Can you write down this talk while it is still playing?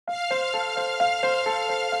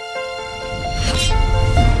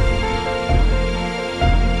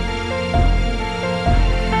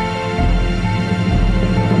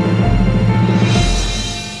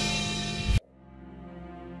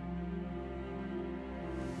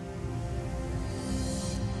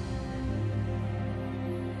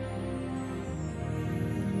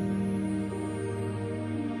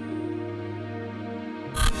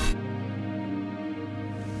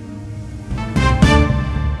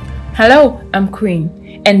Hello, I'm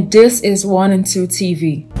Queen, and this is 1 and 2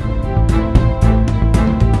 TV.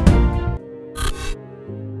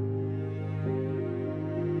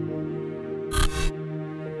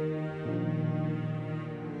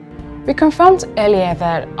 We confirmed earlier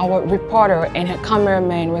that our reporter and her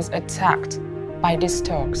cameraman was attacked by these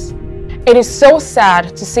thugs. It is so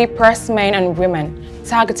sad to see pressmen and women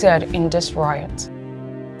targeted in this riot.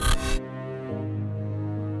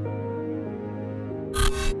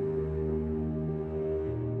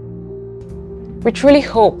 We truly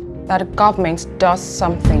hope that the government does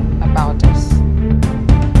something about this.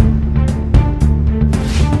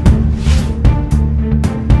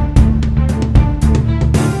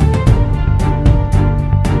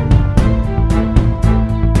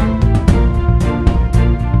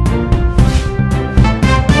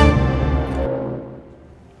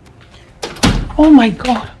 Oh my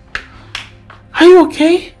God. Are you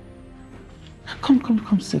okay?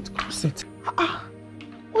 Come sit.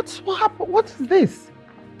 What happened? What is this?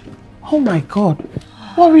 Oh my God.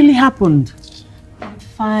 What really happened? I'm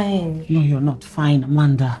fine. No, you're not fine,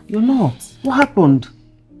 Amanda. You're not. What happened?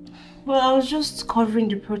 Well, I was just covering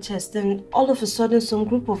the protest, and all of a sudden some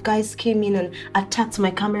group of guys came in and attacked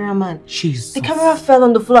my cameraman. Jesus. The camera fell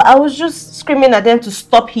on the floor. I was just screaming at them to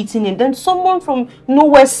stop hitting him. Then someone from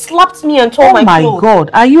nowhere slapped me and tore my clothes. Oh my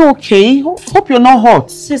God. Are you okay? Hope you're not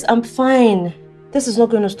hurt. Sis, I'm fine. This is not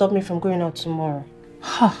going to stop me from going out tomorrow.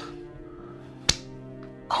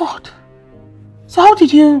 God. So how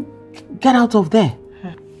did you get out of there?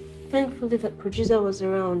 Thankfully, the producer was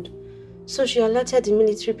around. So she alerted the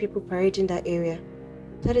military people parading that area.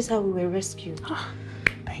 That is how we were rescued.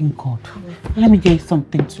 Thank God. Let me get you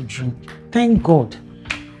something to drink. Thank God.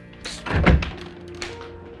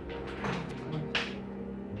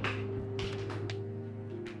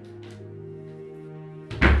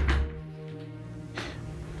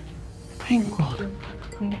 Thank God.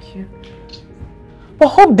 Thank you. But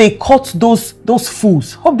hope they caught those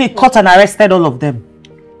fools. Hope they caught and arrested all of them.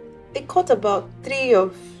 They caught about three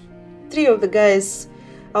of the guys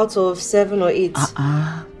out of 7 or 8.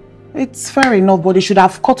 It's fair enough, but they should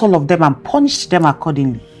have caught all of them and punished them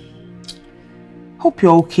accordingly. Hope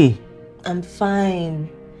you're okay. I'm fine.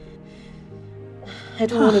 I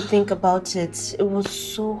don't want to think about it. It was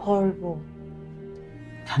so horrible.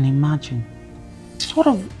 Can imagine. What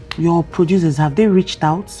of your producers? Have they reached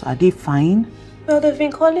out? Are they fine? Well, they've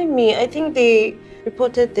been calling me. I think they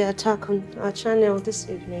reported the attack on our channel this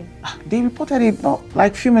evening. They reported it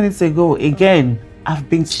like a few minutes ago. Again, I've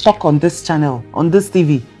been stuck on this channel, on this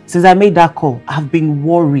TV. Since I made that call, I've been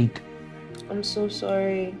worried. I'm so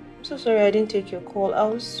sorry. I'm so sorry I didn't take your call. I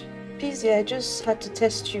was busy. I just had to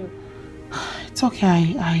test you. It's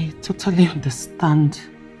okay. I totally understand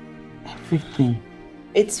everything.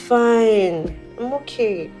 It's fine. I'm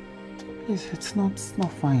okay. Please, it's not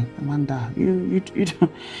fine, Amanda. You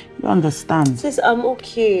understand. Sis, I'm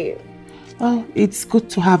okay. Well, it's good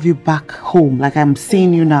to have you back home. Like I'm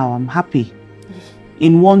seeing you now. I'm happy.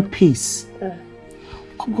 In one piece.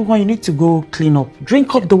 Come on, you need to go clean up.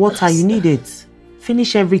 Drink up the water. You need it.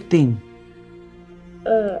 Finish everything.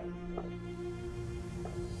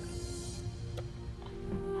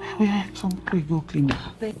 Please go clean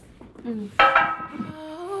up.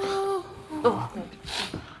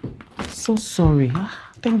 So sorry.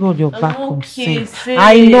 Thank God you're back home safe.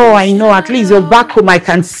 I know. At least you're back home. I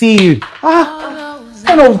can see you. What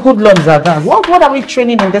kind of hoodlums are that? What are we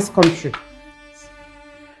training in this country?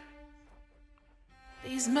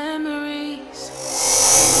 These memories,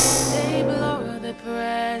 they blur the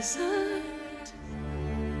present.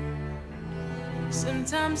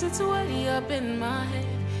 Sometimes it's way up in my head,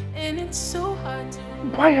 and it's so hard to...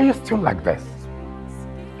 Why are you still like this?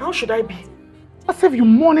 How should I be? As if you're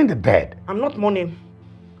mourning the dead. I'm not mourning.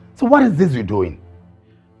 So what is this you're doing?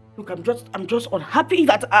 Look, I'm just unhappy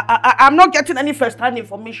that I'm not getting any first-hand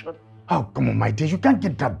information. Oh, come on, my dear. You can't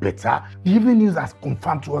get that better. The evening news has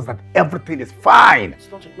confirmed to us that everything is fine. It's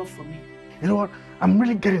not enough for me. You know what? I'm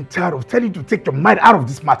really getting tired of telling you to take your mind out of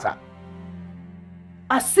this matter.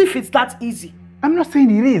 As if it's that easy. I'm not saying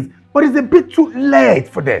it is, but it's a bit too late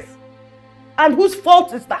for this. And whose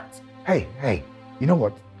fault is that? Hey, you know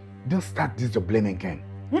what? Don't start this your blaming game.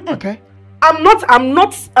 Okay? I'm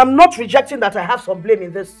not rejecting that I have some blame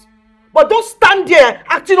in this. But don't stand there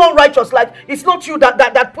acting all righteous like it's not you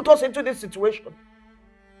that put us into this situation.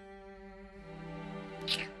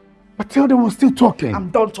 Matilda was still talking.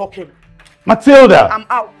 I'm done talking. Matilda! I'm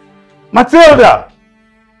out. Matilda!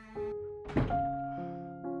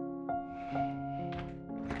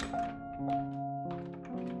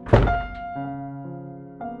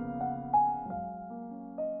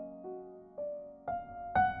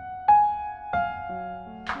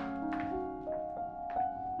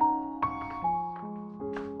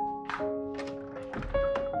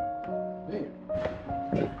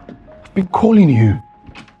 I've been calling you.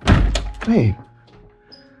 Babe.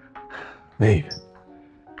 Babe.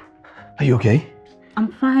 Are you okay?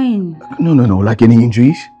 I'm fine. No. Like any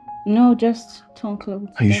injuries? No, just torn clothes.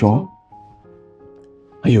 Are you sure?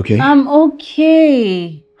 Are you okay? I'm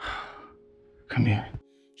okay. Come here.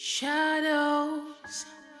 Shadows,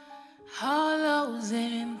 hollows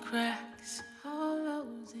and cracks,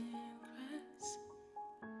 hollows and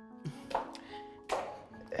cracks.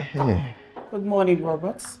 Hey. Good morning,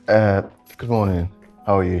 Robert. Good morning.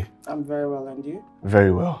 How are you? I'm very well, and you?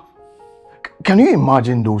 Very well. Can you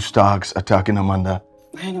imagine those stags attacking Amanda?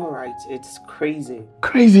 I know, right? It's crazy.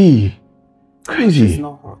 Crazy. She's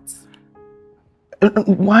not hot.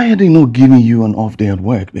 Why are they not giving you an off day at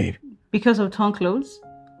work, babe? Because of torn clothes?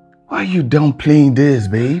 Why are you downplaying this,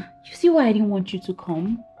 babe? You see why I didn't want you to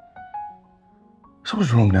come? So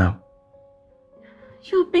what's wrong now?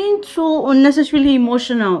 You're being so unnecessarily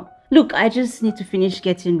emotional. Look, I just need to finish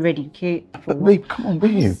getting ready, okay? But babe, come on,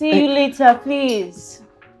 babe. See you later, please.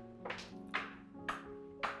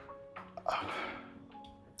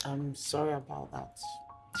 I'm sorry about that.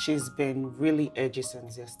 She's been really edgy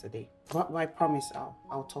since yesterday. But I promise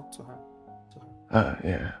I'll talk to her.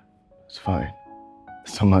 Yeah, it's fine.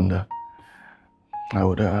 It's Amanda.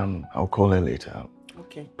 I'll call her later.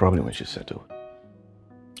 Okay. Probably when she's settled.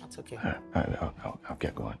 That's okay. I'll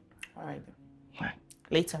get going. All right then. All right.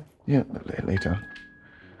 Later. Yeah, later.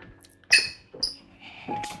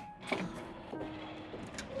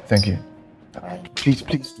 Thank you. Please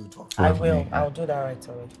do talk. I will. I'll do that right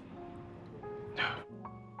away.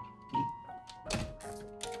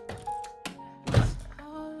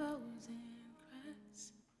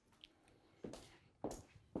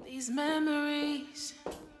 These memories,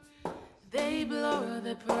 they blur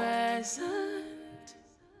the present.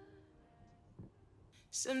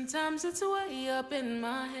 Sometimes it's way up in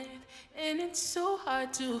my head, and it's so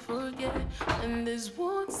hard to forget. And these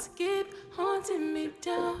won't keep haunting me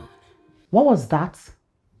down. What was that?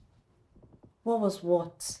 What was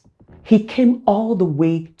what? He came all the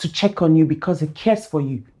way to check on you because he cares for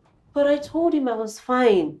you. But I told him I was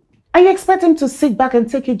fine. And you expect him to sit back and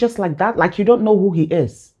take it just like that? Like you don't know who he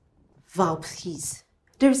is? Val, please.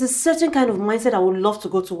 There is a certain kind of mindset I would love to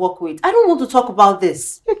go to work with. I don't want to talk about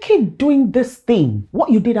this. You keep doing this thing.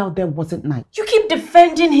 What you did out there wasn't nice. You keep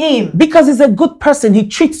defending him. Because he's a good person. He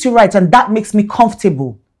treats you right and that makes me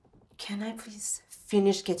comfortable. Can I please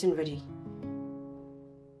finish getting ready?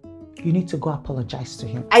 You need to go apologize to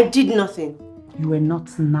him. I did nothing. You were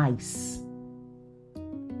not nice.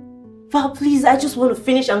 Val, please, I just want to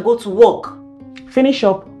finish and go to work. Finish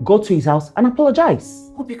up, go to his house and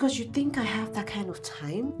apologize. Oh, because you think I have that kind of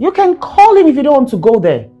time? You can call him if you don't want to go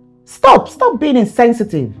there. Stop being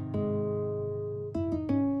insensitive.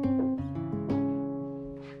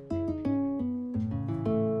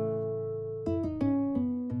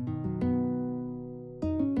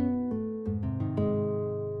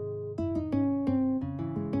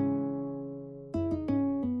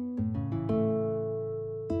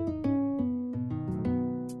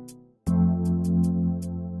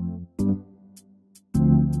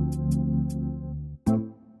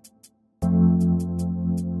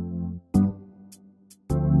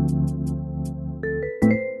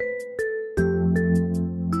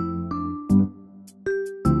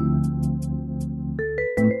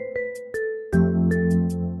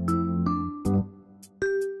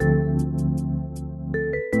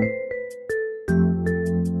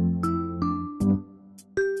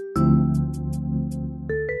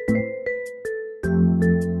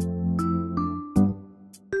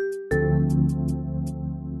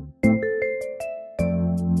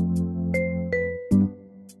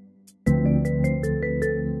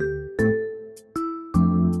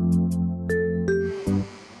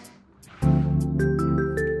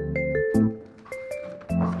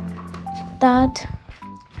 Dad.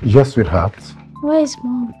 Yes, sweetheart. Where is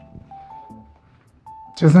Mom?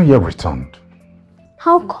 She's not yet returned.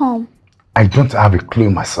 How come? I don't have a clue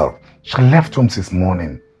myself. She left home since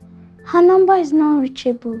morning. Her number is not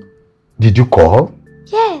reachable. Did you call?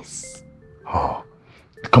 Yes. Oh,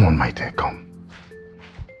 come on, my dear, come.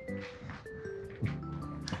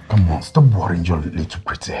 Come on, stop worrying your little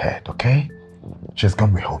pretty head, okay? She's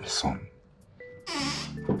gonna be home soon.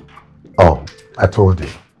 Oh, I told you.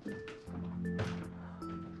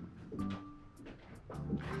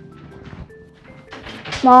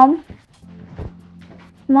 Mom?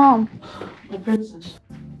 Mom? My princess.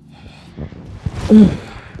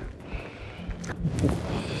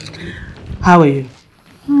 How are you?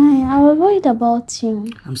 I was worried about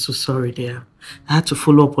you. I'm so sorry, dear. I had to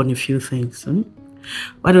follow up on a few things.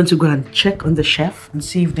 Why don't you go and check on the chef and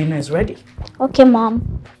see if dinner is ready? Okay,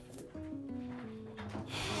 Mom.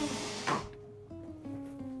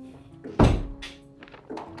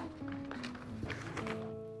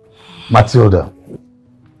 Matilda,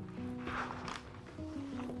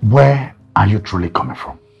 where are you truly coming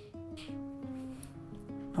from?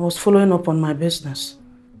 I was following up on my business.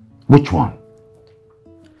 Which one?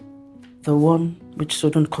 The one which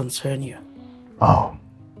shouldn't concern you. Oh,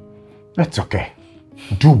 that's okay.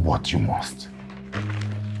 Do what you must.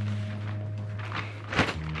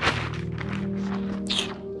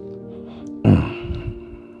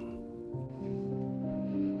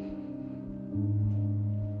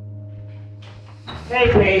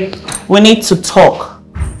 Hey, babe. We need to talk.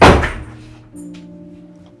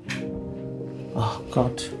 Oh,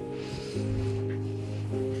 God.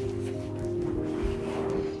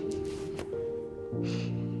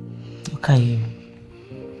 Look at you.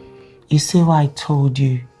 You see why I told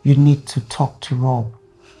you you need to talk to Rob?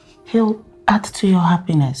 He'll add to your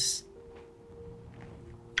happiness.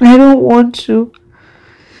 I don't want to.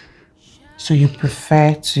 So you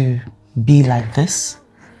prefer to be like this?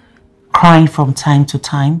 Crying from time to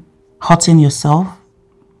time? Hurting yourself?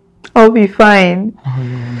 I'll be fine. No,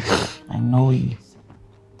 you won't. I know you.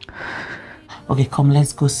 Okay, come,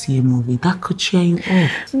 let's go see a movie. That could cheer you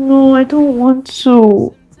up. No, I don't want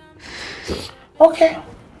to. Okay,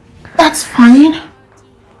 that's fine.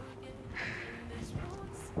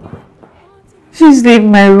 Please leave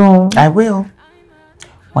my room. I will.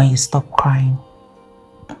 When you stop crying.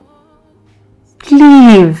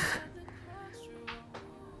 Leave.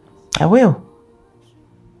 I will.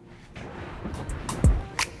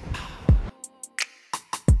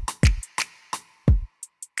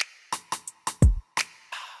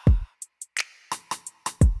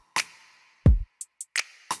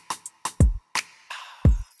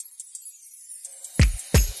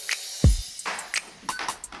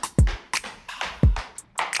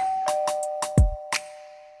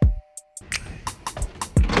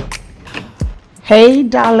 Hey,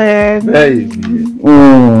 darling. Baby.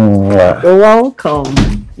 You're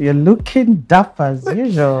welcome. You're looking dapper as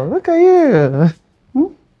usual. Look at you.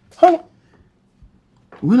 Honey,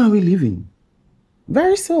 when are we leaving?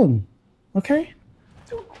 Very soon. Okay?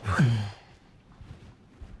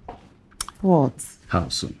 What? How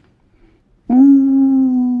soon?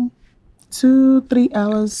 2-3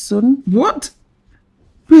 hours soon. What?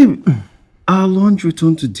 Babe, our lunch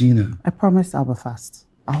returned to dinner. I promise I'll be fast.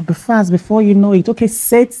 I'll be fast before you know it. Okay,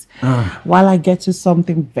 sit while I get you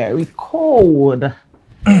something very cold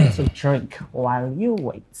to drink while you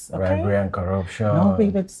wait. Okay? Bribery and corruption. No,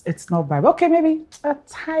 babe, it's not bribe. Okay, maybe a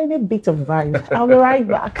tiny bit of bribe. I'll be right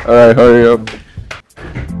back. All right, hurry up.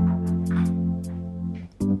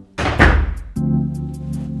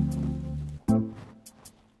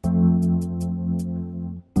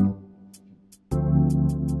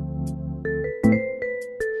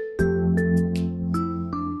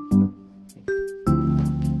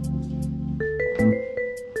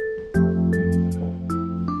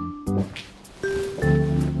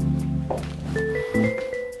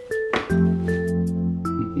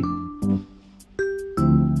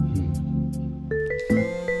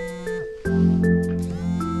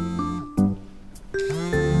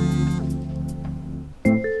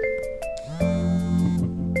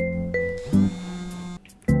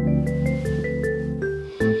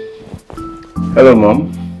 Hello,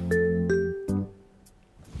 Mom.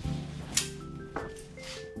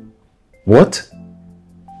 What?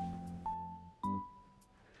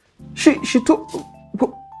 She took...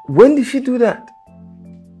 When did she do that?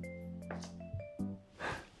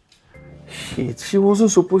 Shit, she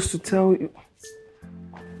wasn't supposed to tell you.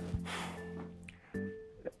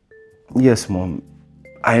 Yes, Mom.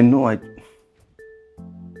 I know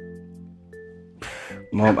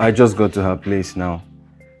Mom, I just got to her place now.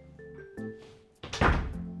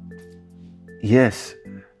 Yes.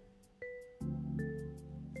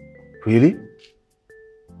 Really?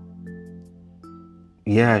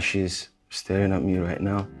 Yeah, she's staring at me right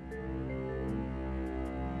now.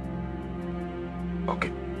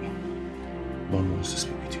 Okay. Mom wants to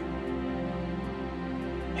speak with you.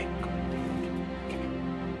 Hey, come on. Come here.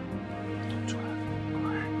 Don't do that. Go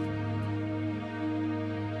ahead.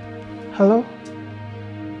 Hello?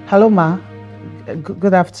 Hello, Ma.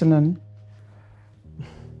 Good afternoon.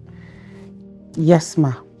 Yes,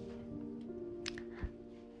 Ma.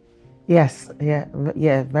 Yes, yeah,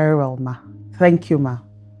 very well, Ma. Thank you, Ma.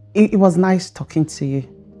 It was nice talking to you.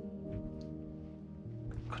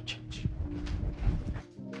 Good change.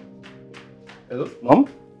 Hello, Mom?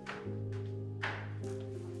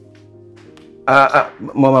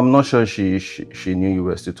 Mom, I'm not sure she knew you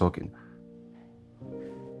were still talking.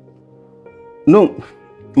 No,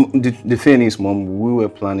 the thing is, Mom, we were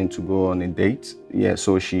planning to go on a date. Yeah,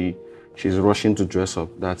 so she's rushing to dress up.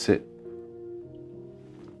 That's it.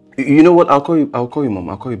 You know what? I'll call you, Mom.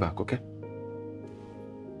 I'll call you back, okay?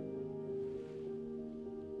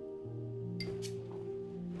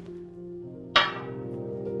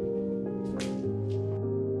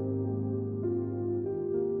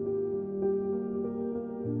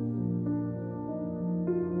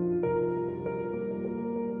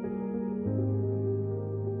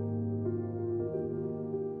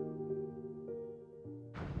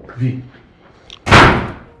 V.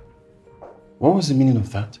 What was the meaning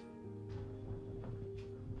of that?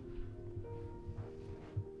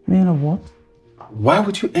 Meaning of what? Why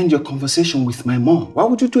would you end your conversation with my mom? Why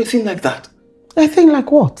would you do a thing like that? A thing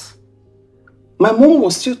like what? My mom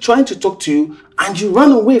was still trying to talk to you and you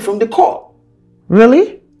ran away from the call.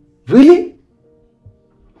 Really? Really?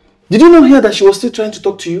 Did you not hear that she was still trying to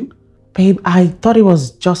talk to you? Babe, I thought it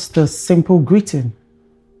was just a simple greeting.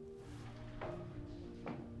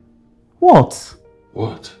 What?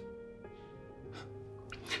 What?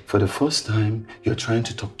 For the first time, you're trying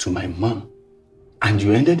to talk to my mom and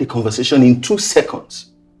you ended the conversation in 2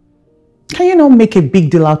 seconds. Can you not make a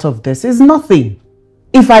big deal out of this? It's nothing.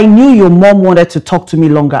 If I knew your mom wanted to talk to me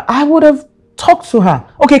longer, I would have talked to her.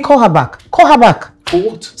 Okay, call her back. Call her back. For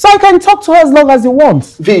what? So I can talk to her as long as you want.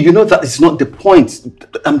 V, you know that is not the point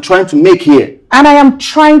I'm trying to make here. And I am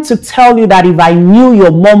trying to tell you that if I knew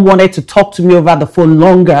your mom wanted to talk to me over the phone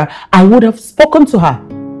longer, I would have spoken to her.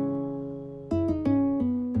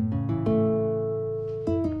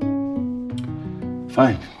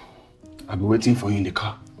 Fine. I'll be waiting for you in the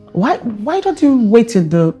car. Why don't you wait in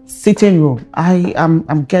the sitting room?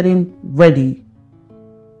 I'm getting ready.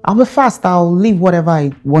 I'll be fast. I'll leave whatever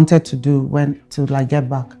I wanted to do till I get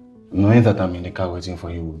back. Knowing that I'm in the car waiting for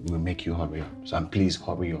you will make you hurry up. So please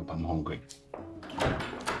hurry up. I'm hungry.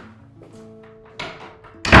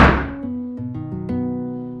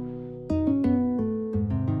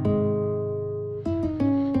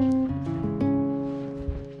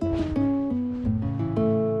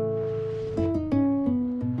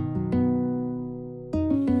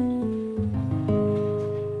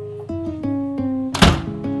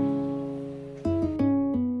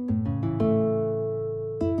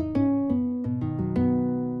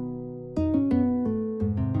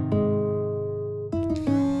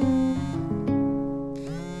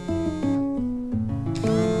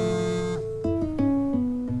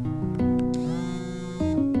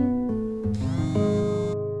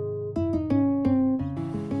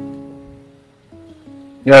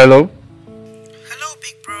 Yeah, hello? Hello,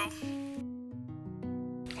 big bro.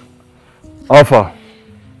 Alpha.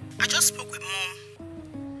 I just spoke with Mom.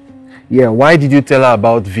 Yeah, why did you tell her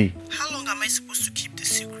about V? How long am I supposed to keep the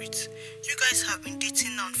secret? You guys have been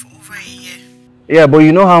dating now for over a year. Yeah, but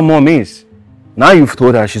you know how Mom is. Now you've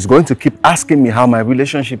told her, she's going to keep asking me how my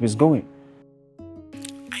relationship is going.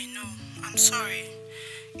 I know. I'm sorry.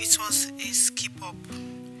 It was a skip up.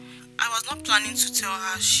 I was not planning to tell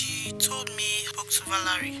her. She told me I spoke to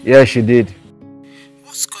Valerie. Yeah, she did.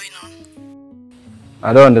 What's going on?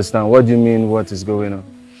 I don't understand. What do you mean, what is going on?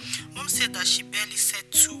 Mom said that she barely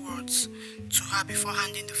said 2 words to her before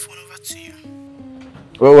handing the phone over to you.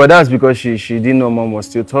 Well, that's because she didn't know Mom was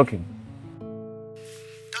still talking.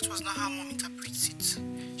 That was not how Mom interprets it.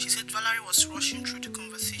 She said Valerie was rushing through the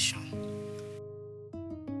conversation.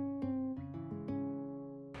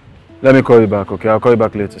 Let me call you back, okay? I'll call you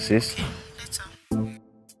back later, sis. Okay, later.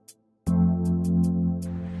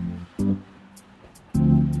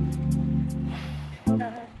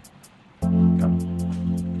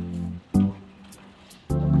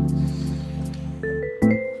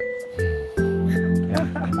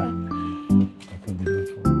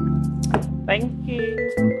 Thank you.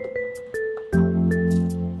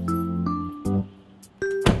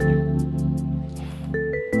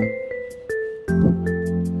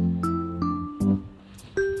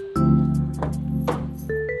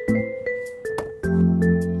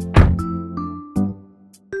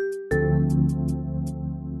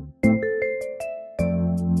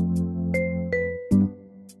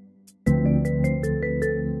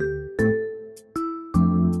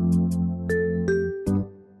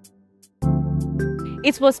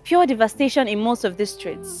 It was pure devastation in most of these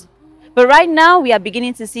streets. But right now, we are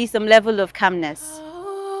beginning to see some level of calmness.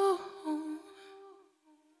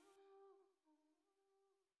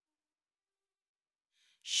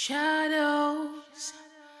 Shadows,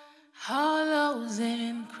 hollows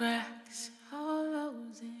and cracks,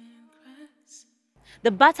 hollows and cracks.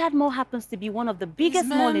 The battered mall happens to be one of the biggest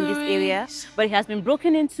malls in this area, but it has been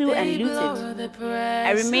broken into and looted.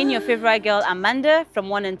 I remain your favorite girl, Amanda, from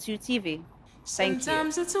 1 and 2 TV. Thank you.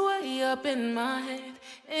 Sometimes it's way up in my head,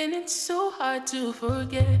 and it's so hard to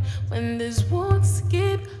forget when these wonts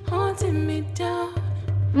keep haunting me down.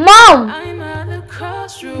 Mom! Mom! I'm at the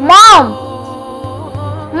crossroads. Mom!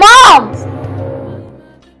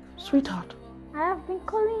 Sweetheart. I have been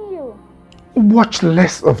calling you. Watch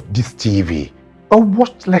less of this TV or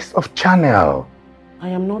watch less of channel. I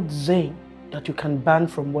am not Zane that you can ban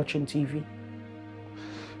from watching TV.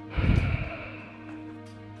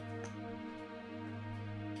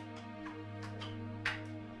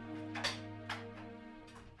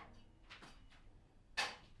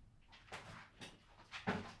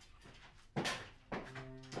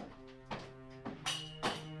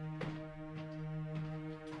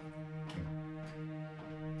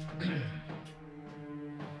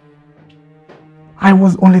 I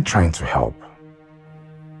was only trying to help.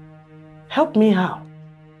 Help me how?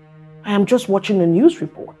 I am just watching a news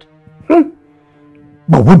report.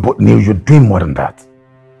 But we both knew you're doing more than that.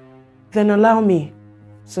 Then allow me,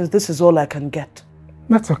 since this is all I can get.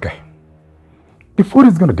 That's okay. The food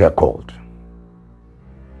is gonna get cold.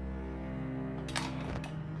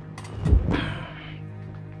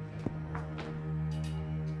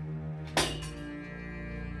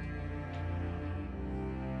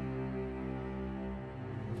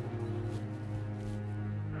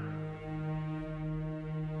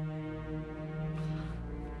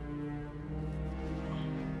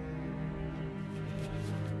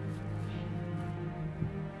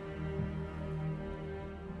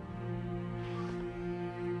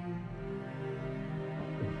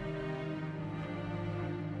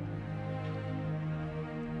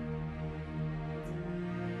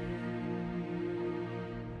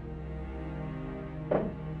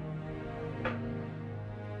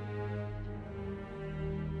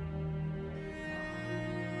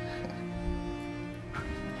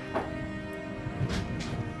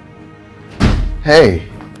 Hey.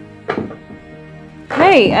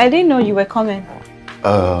 Hey, I didn't know you were coming.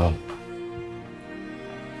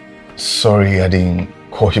 Sorry I didn't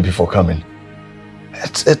call you before coming.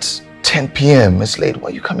 It's 10 p.m. It's late. Why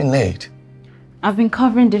are you coming late? I've been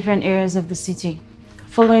covering different areas of the city,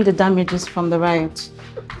 following the damages from the riot.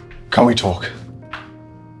 Can we talk?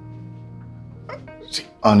 See,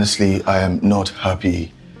 honestly, I am not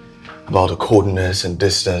happy about the coldness and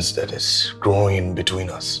distance that is growing between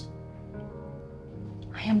us.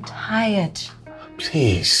 I am tired.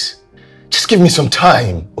 Please, just give me some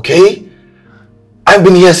time, okay? I've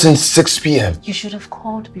been here since 6 p.m. You should have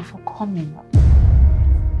called before coming.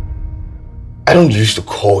 I don't used to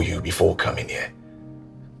call you before coming here.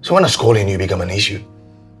 So when I was calling you, it became an issue.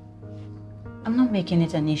 I'm not making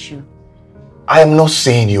it an issue. I am not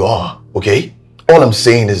saying you are, okay? All I'm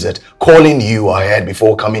saying is that calling you ahead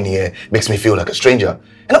before coming here makes me feel like a stranger.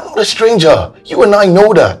 And I'm not a stranger. You and I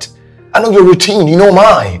know that. I know your routine, you know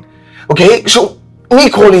mine. Okay? So me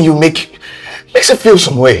calling you makes it feel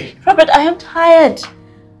some way. Robert, I am tired.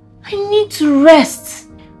 I need to rest.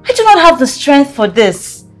 I do not have the strength for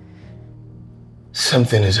this.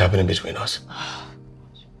 Something is happening between us.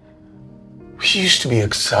 We used to be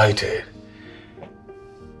excited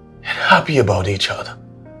and happy about each other.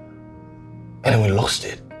 And then we lost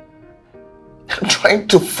it. I'm trying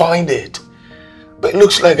to find it. But it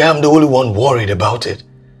looks like I'm the only one worried about it.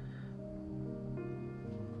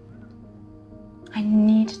 I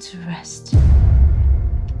need to rest.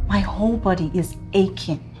 My whole body is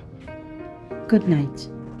aching. Good night.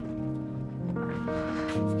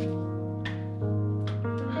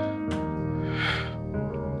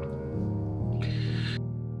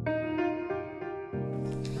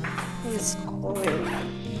 It's cold.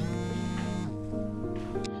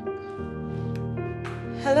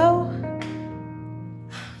 Hello?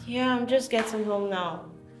 Yeah, I'm just getting home now.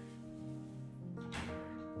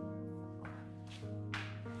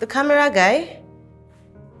 The camera guy?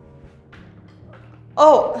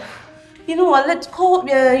 Oh, you know what? Let's call.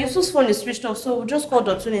 Yusuf's phone is switched off, so we'll just call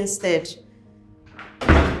Dotun instead.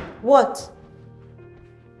 What?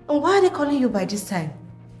 And why are they calling you by this time?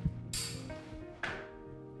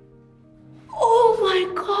 Oh my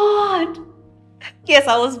God! Yes,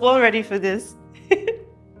 I was born ready for this.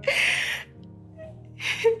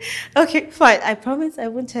 Okay, fine. I promise I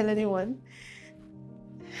won't tell anyone.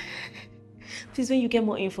 Please, when you get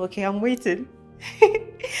more info, okay? I'm waiting.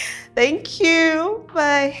 Thank you.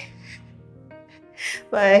 Bye.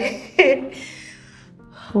 Bye.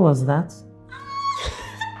 Who was that?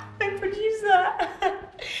 My producer.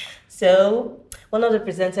 So, one of the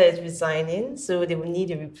presenters is resigning, so they will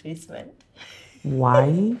need a replacement.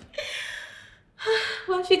 Why?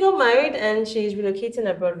 Well, she got married and she's relocating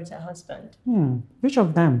abroad with her husband. Which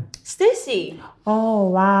of them? Stacy. Oh,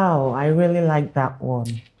 wow. I really like that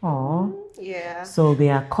one. Oh. Yeah. So they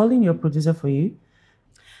are calling your producer for you?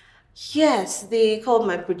 Yes, they called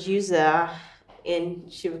my producer.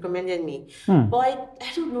 and she recommended me. Hmm. But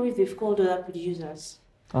I don't know if they've called other producers.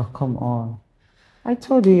 Oh, come on. I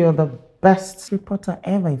told you you're the best reporter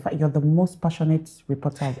ever. In fact, you're the most passionate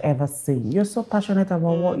reporter I've ever seen. You're so passionate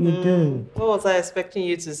about what you do. What was I expecting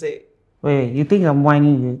you to say? Wait, you think I'm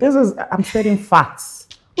whining you? I'm stating facts.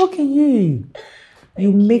 Look at you.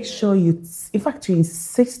 You make sure you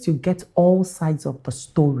insist you get all sides of the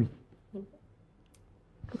story.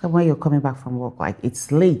 Look at when you're coming back from work. Like,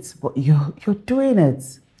 it's late, but you're doing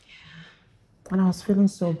it. And I was feeling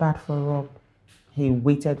so bad for Rob. He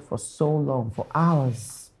waited for so long, for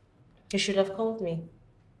hours. You should have called me.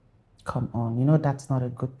 Come on, you know that's not a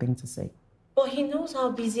good thing to say. But he knows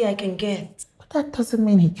how busy I can get. But that doesn't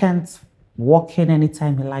mean he can't walk in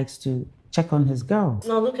anytime he likes to check on his girl.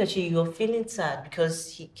 Now look at you, you're feeling sad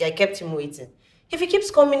because I kept him waiting. If he keeps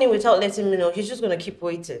coming in without letting me know, he's just going to keep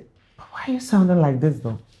waiting. But why are you sounding like this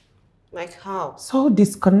though? Like how? So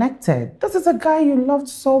disconnected. This is a guy you loved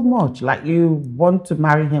so much. Like you want to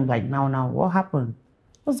marry him like now. What happened?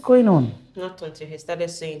 What's going on? Not until he started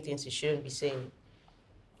saying things he shouldn't be saying.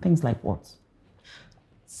 Things like what?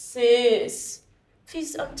 Sis,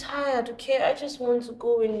 please, I'm tired, okay? I just want to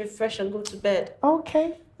go and refresh and go to bed.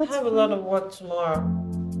 Okay. I have a lot of work tomorrow.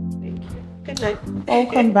 Thank you. Good night.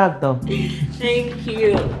 I'll come back though. Thank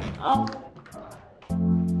you. Oh.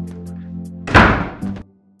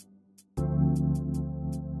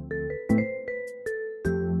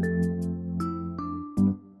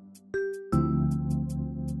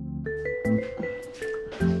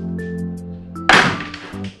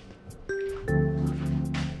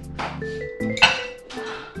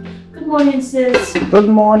 Good morning, sis. Good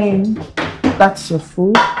morning. That's your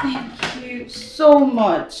food? Thank you so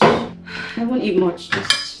much. I won't eat much,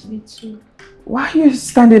 just little. Why are you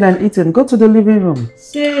standing and eating? Go to the living room.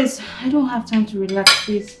 Sis, I don't have time to relax,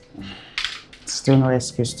 please. Still no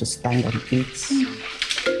excuse to stand and eat.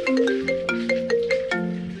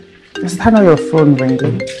 Just turn on your phone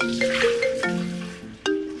ringing.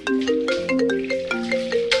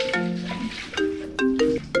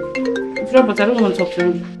 Sure, but I don't want to talk to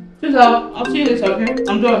him. Sis, I'll see you later, okay?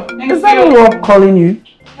 I'm done. Thank you. Is that Rob calling you?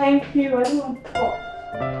 Thank you. I don't want to talk.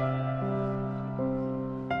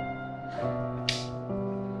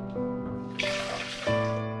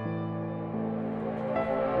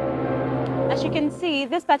 As you can see,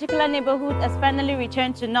 this particular neighborhood has finally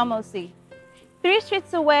returned to normalcy. 3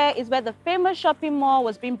 streets away is where the famous shopping mall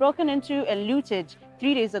was being broken into and looted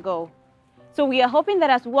 3 days ago. So we are hoping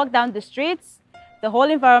that as we walk down the streets, the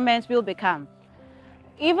whole environment will be calm.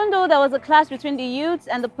 Even though there was a clash between the youths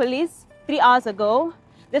and the police 3 hours ago,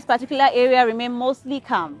 this particular area remained mostly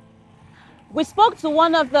calm. We spoke to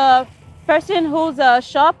one of the person whose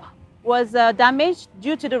shop was damaged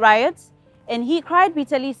due to the riots, and he cried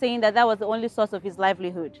bitterly saying that that was the only source of his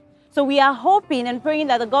livelihood. So we are hoping and praying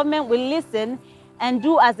that the government will listen and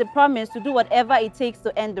do as they promised, to do whatever it takes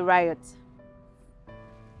to end the riots.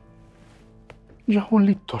 You're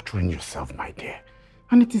only torturing yourself, my dear.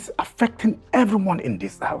 And it is affecting everyone in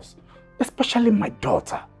this house, especially my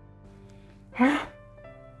daughter. Huh?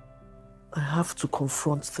 I have to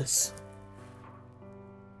confront this.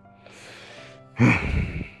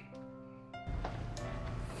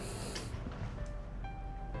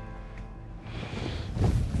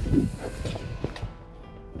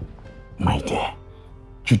 My dear,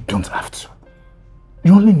 you don't have to.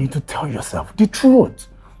 You only need to tell yourself the truth.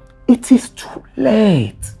 It is too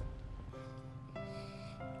late.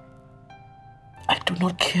 I do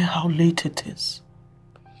not care how late it is.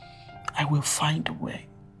 I will find a way.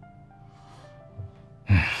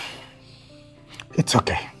 It's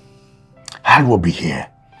okay. I will be here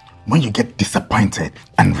when you get disappointed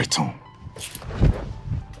and return.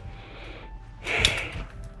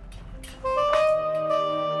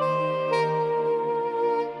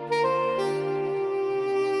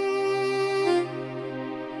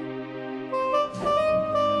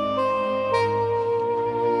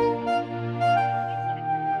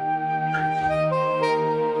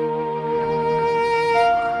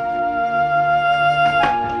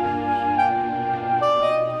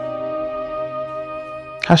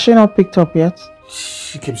 Has she not picked up yet?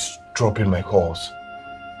 She keeps dropping my calls.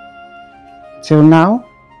 Till now?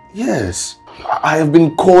 Yes. I have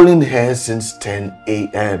been calling her since 10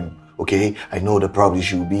 a.m. Okay? I know that probably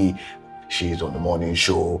she's on the morning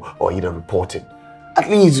show or either reporting. At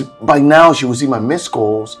least by now she will see my missed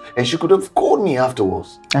calls and she could have called me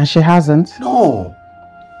afterwards. And she hasn't? No.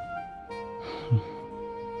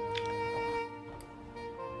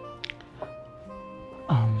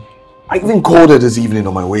 I even called her this evening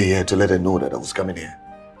on my way here to let her know that I was coming here.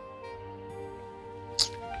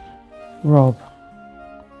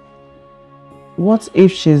 What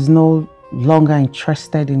if she's no longer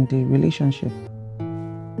interested in the relationship?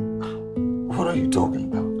 What are you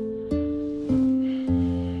talking about?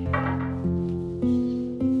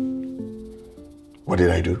 What did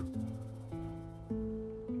I do?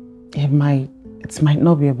 It might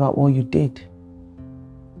not be about what you did.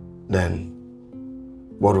 Then,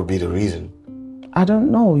 what would be the reason? I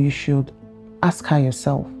don't know. You should ask her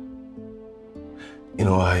yourself. You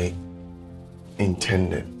know, I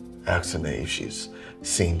intended asking her if she's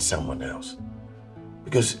seen someone else.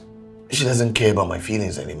 Because she doesn't care about my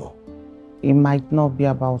feelings anymore. It might not be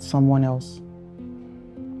about someone else.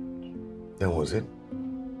 Then was it?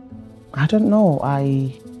 I don't know.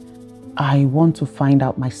 I want to find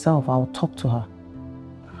out myself. I'll talk to her.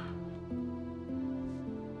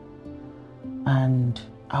 And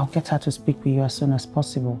I'll get her to speak with you as soon as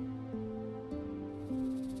possible.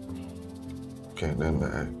 Okay,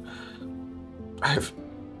 then I've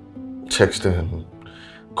texted and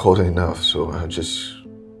called her enough, so I'll just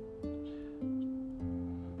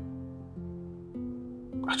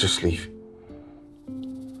leave.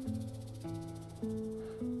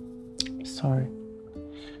 Sorry.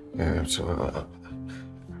 Yeah, so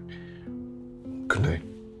good night.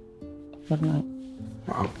 Good night.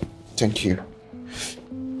 Wow, thank you.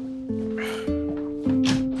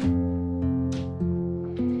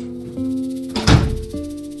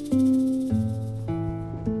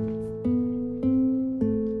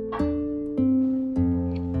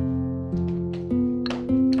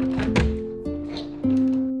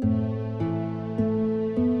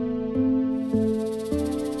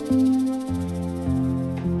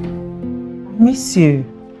 Miss you.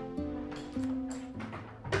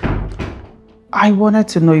 I wanted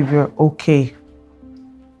to know if you're okay.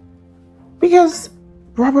 Because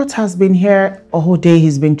Robert has been here all day.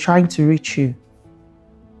 He's been trying to reach you.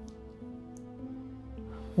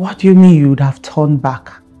 What do you mean you would have turned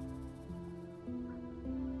back?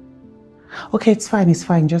 Okay, it's fine, it's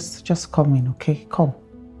fine. Just come in, okay? Come.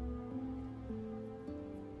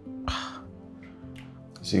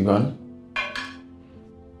 Is he gone?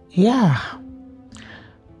 Yeah.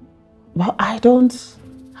 Well, I don't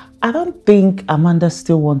think Amanda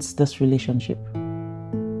still wants this relationship.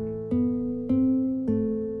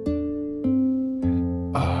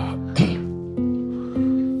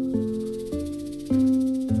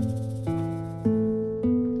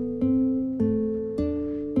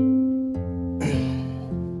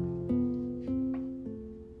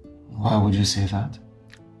 Why would you say that?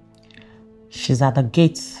 She's at the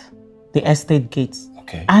gates, the estate gates.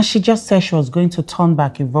 Okay. And she just said she was going to turn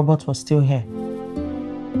back if Robert was still here.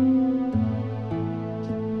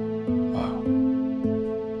 Wow.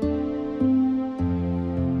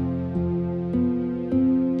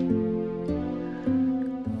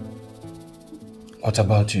 What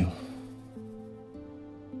about you?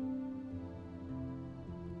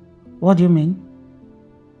 What do you mean?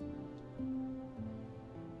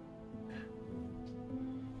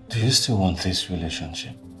 Do you still want this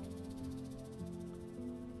relationship?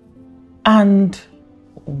 And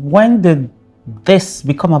when did this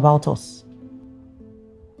become about us?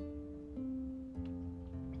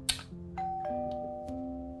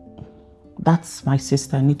 That's my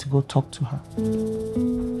sister. I need to go talk to her.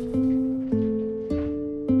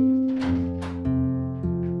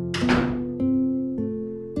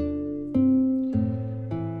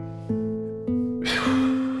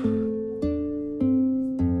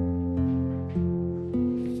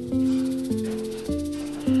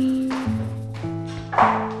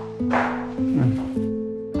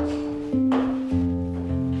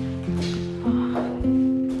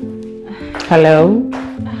 Hello.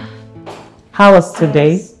 How was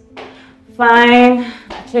today? Fine.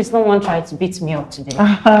 At least no one tried to beat me up today.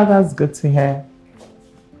 That's good to hear.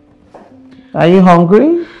 Are you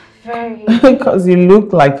hungry? Very. Because you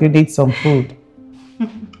look like you need some food.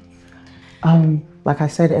 Like I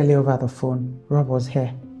said earlier over the phone, Rob was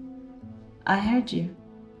here. I heard you.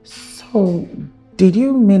 So, did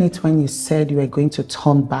you mean it when you said you were going to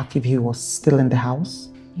turn back if he was still in the house?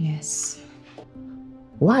 Yes.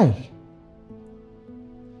 Why?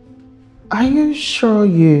 Are you sure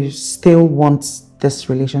you still want this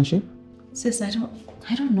relationship? Sis, I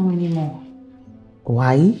don't know anymore.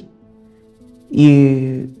 Why?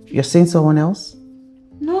 You're seeing someone else?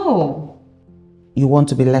 No. You want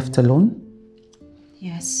to be left alone?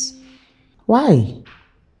 Yes. Why?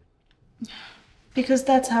 Because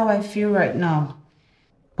that's how I feel right now.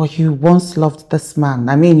 But you once loved this man.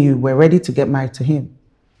 I mean, you were ready to get married to him.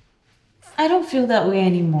 I don't feel that way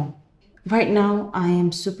anymore. Right now, I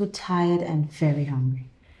am super tired and very hungry.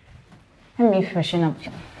 Let me freshen up.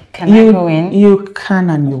 Can I go in? You can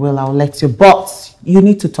and you will, I'll let you. But you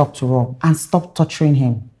need to talk to Rob and stop torturing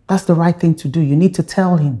him. That's the right thing to do. You need to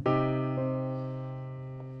tell him.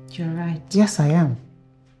 You're right. Yes, I am.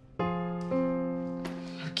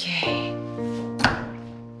 Okay.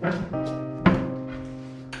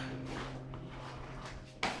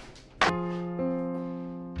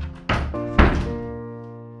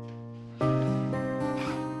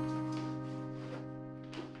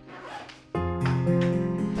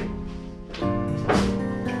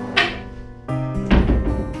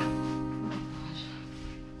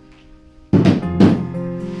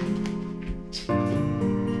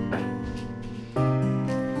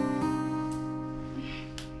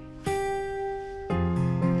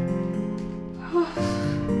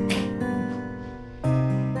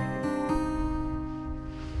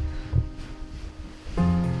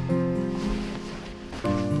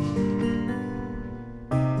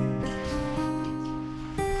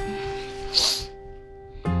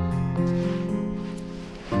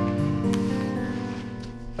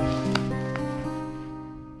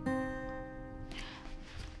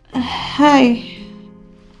 Hi.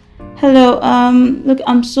 Hello. Look,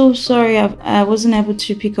 I'm so sorry. I wasn't able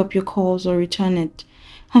to pick up your calls or return it.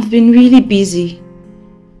 I've been really busy.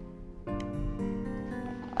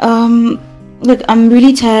 Look, I'm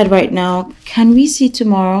really tired right now. Can we see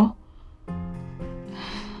tomorrow?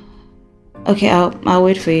 Okay, I'll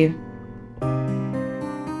wait for you.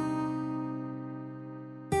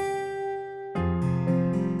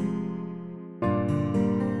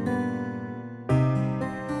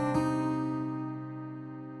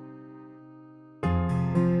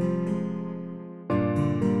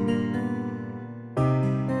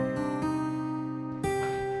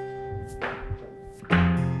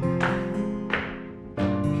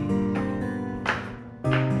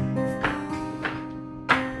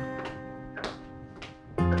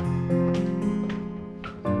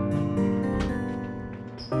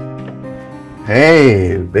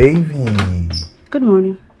 Hey, baby. Good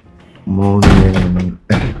morning. Morning.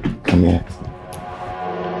 Come here.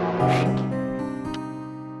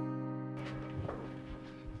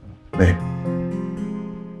 Babe.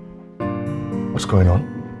 What's going on?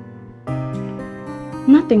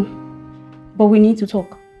 Nothing. But we need to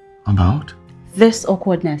talk. About? This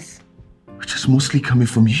awkwardness. Which is mostly coming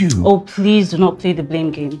from you. Oh, please do not play the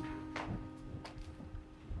blame game.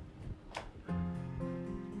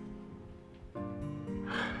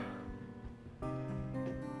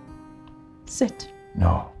 Sit.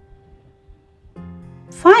 No.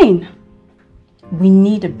 Fine. We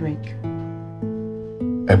need a break.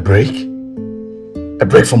 A break? A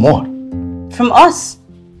break from what? From us.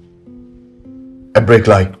 A break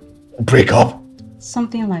like break up?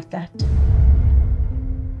 Something like that.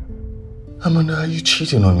 Amanda, are you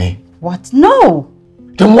cheating on me? What? No!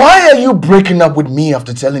 Then why are you breaking up with me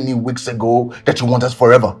after telling me weeks ago that you want us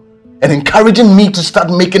forever? And encouraging me to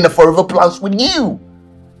start making the forever plans with you?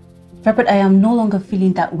 Robert, I am no longer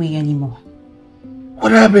feeling that way anymore.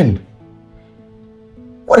 What happened?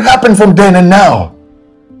 What happened from then and now?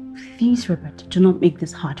 Please, Robert, do not make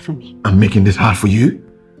this hard for me. I'm making this hard for you?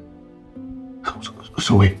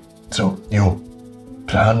 So wait, so your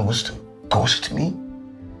plan was to ghost me?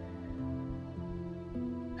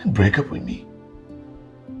 And break up with me?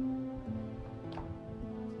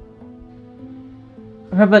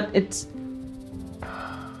 Robert, it's...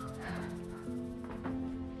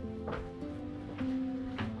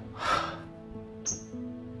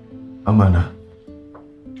 Amanda.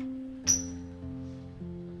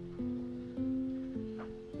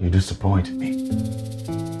 You disappointed me.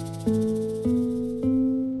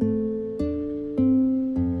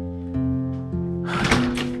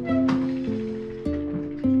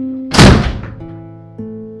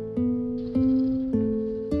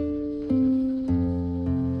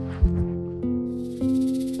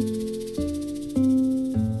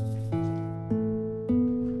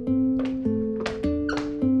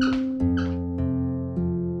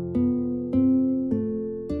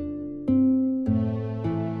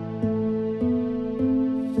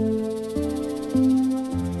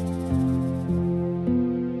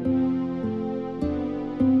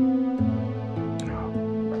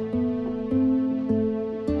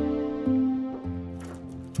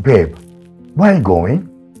 Babe, where are you going?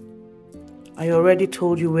 I already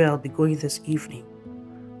told you where I'll be going this evening.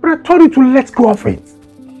 But I told you to let go of it.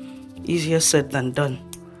 Easier said than done.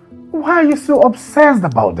 Why are you so obsessed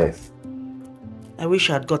about this? I wish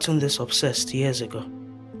I had gotten this obsessed years ago.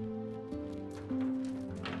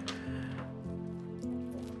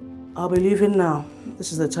 I'll be leaving now.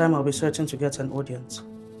 This is the time I'll be searching to get an audience.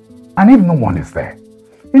 And if no one is there,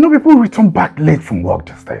 You know, people return back late from work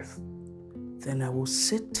these days. Then I will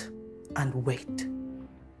sit and wait.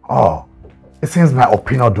 Oh, it seems my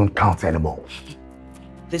opinion don't count anymore.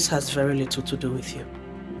 This has very little to do with you.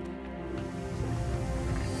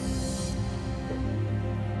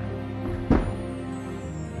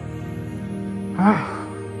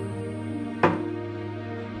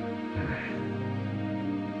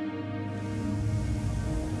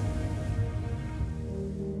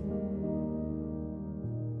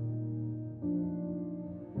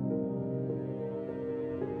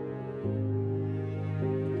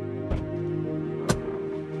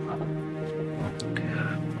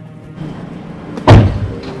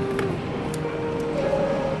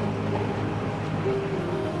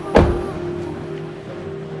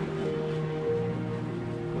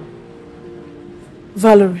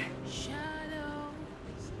 Valerie.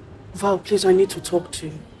 Val, please, I need to talk to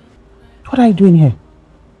you. What are you doing here?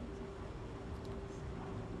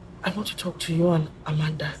 I want to talk to you and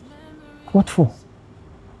Amanda. What for?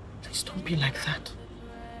 Please don't be like that.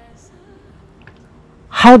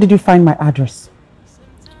 How did you find my address?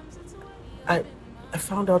 I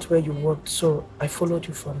found out where you worked, so I followed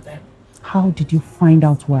you from there. How did you find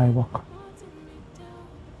out where I work?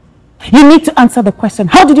 You need to answer the question.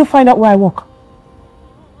 How did you find out where I work?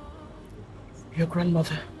 Your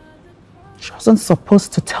grandmother. She wasn't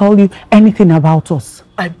supposed to tell you anything about us.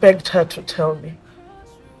 I begged her to tell me.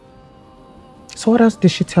 So what else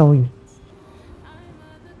did she tell you?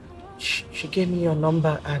 She gave me your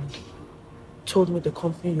number and told me the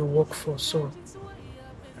company you work for, so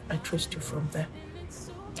I traced you from there.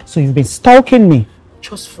 So you've been stalking me?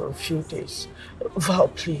 Just for a few days. Val,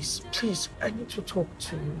 please, please, I need to talk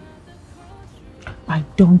to you. I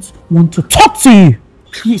don't want to talk to you.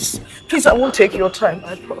 Please, please, I won't take your time,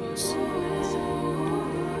 I promise.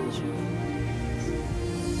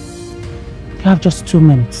 You have just 2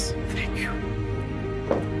 minutes. Thank you.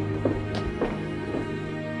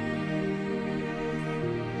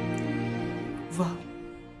 Val,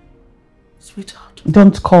 sweetheart.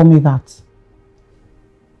 Don't call me that.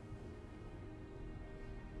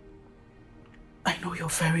 I know you're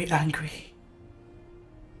very angry.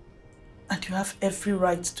 And you have every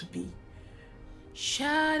right to be.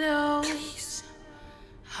 Shadows, please,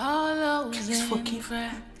 hollows, please forgive me.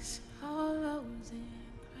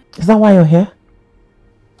 Is that why you're here?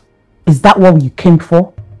 Is that what you came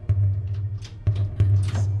for?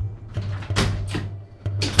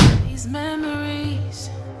 These memories,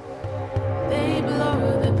 they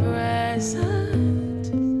blur the present.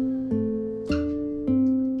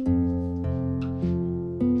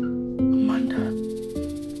 Amanda,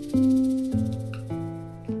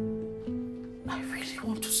 I really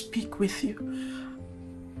want to speak with you.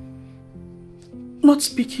 Not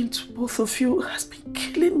speaking to both of you has been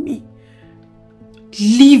killing me.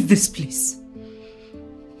 Leave this place.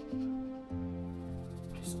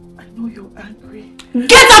 I know you're angry.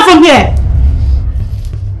 Get out from here!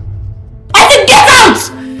 I said get out!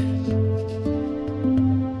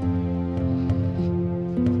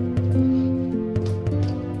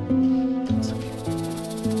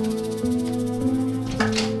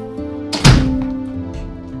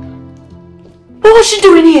 What was she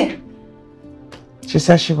doing here? She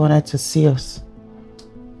said she wanted to see us.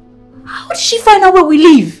 How did she find out where we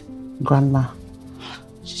live? Grandma.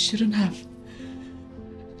 She shouldn't have.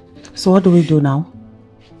 So what do we do now?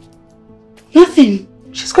 Nothing.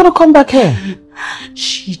 She's gonna come back here.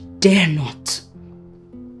 She dare not.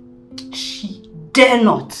 She dare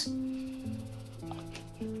not.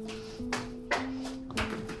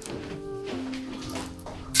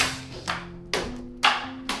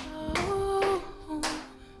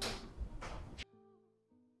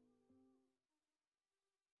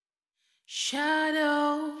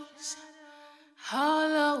 Shadows,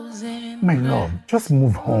 hollows, and My love, just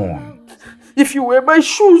move on. If you wear my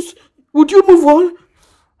shoes, would you move on?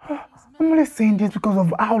 I'm only saying this because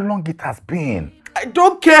of how long it has been. I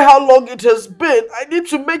don't care how long it has been. I need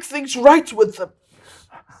to make things right with them.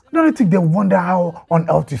 Don't you think they wonder how on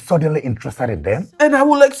earth you're suddenly interested in them? And I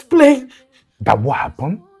will explain. That what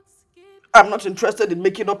happened? I'm not interested in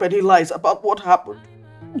making up any lies about what happened.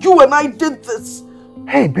 You and I did this.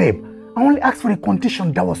 Hey babe, I only asked for a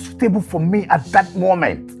condition that was suitable for me at that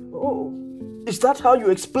moment. Oh, is that how you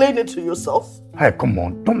explain it to yourself? Hey, come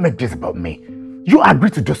on, don't make this about me. You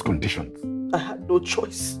agreed to those conditions. I had no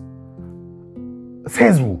choice.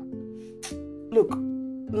 Says who? Look,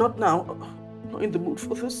 not now. I'm not in the mood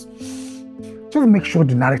for this. Just make sure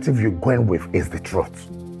the narrative you're going with is the truth.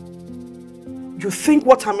 You think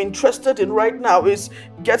what I'm interested in right now is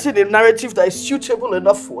getting a narrative that is suitable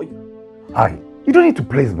enough for you? Hi, you don't need to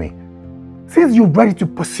praise me. Since you're ready to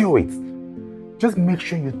pursue it, just make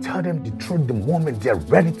sure you tell them the truth the moment they're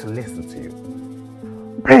ready to listen to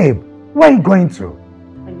you. Babe, where are you going to?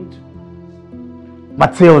 I need to.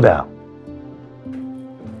 Matilda.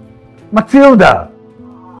 Matilda!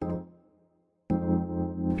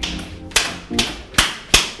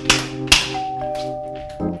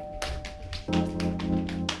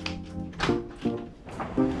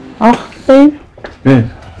 Oh, babe. Babe.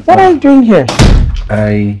 What are you doing here?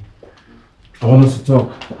 I want us to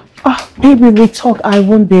talk. Oh, baby, we talk. I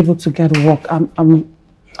won't be able to get to work.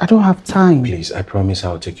 I don't have time. Please, I promise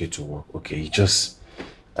I'll take you to work, okay?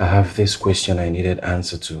 I have this question I needed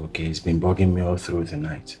answer to, okay? It's been bugging me all through the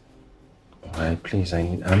night. Alright, please, I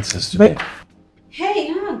need answers today. Hey,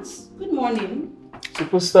 Hans. Good morning.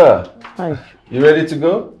 Superstar. Hi. You ready to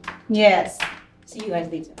go? Yes. See you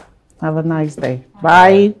guys later. Have a nice day.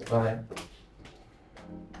 Bye. Bye.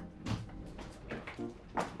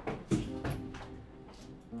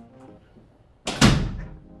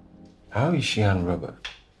 How is she and Robert?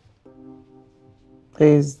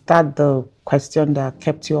 Is that the question that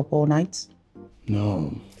kept you up all night?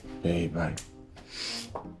 No, babe,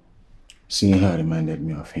 seeing her reminded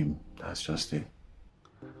me of him. That's just it.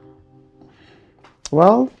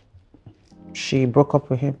 Well, she broke up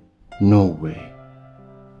with him. No way.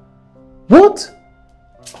 What?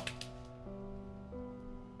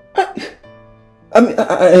 I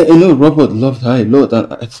know Robert loved her a lot,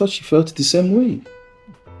 and I thought she felt the same way.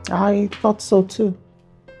 I thought so too.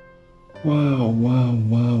 Wow.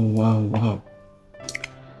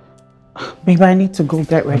 Babe, I need to go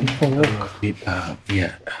get ready for work. Babe,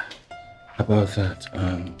 yeah. About that,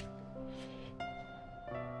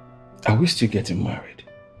 are we still getting married?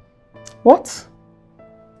 What?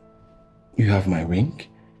 You have my ring?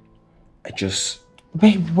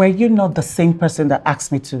 Babe, were you not the same person that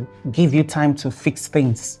asked me to give you time to fix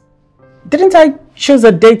things? Didn't I choose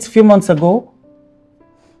a date a few months ago?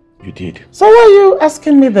 You did. So why are you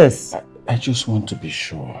asking me this? I just want to be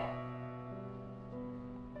sure.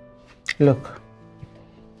 Look,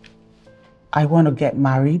 I want to get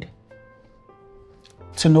married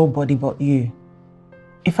to nobody but you.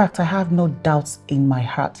 In fact, I have no doubts in my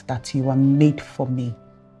heart that you are made for me.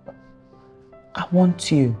 I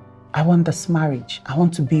want you. I want this marriage. I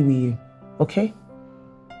want to be with you. Okay?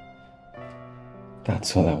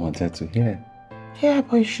 That's all I wanted to hear. Yeah,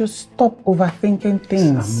 but you should stop overthinking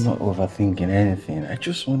things. I'm not overthinking anything. I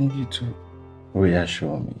just wanted you to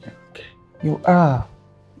reassure me. Okay? You are.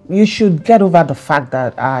 You should get over the fact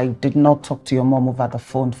that I did not talk to your mom over the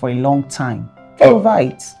phone for a long time. Get over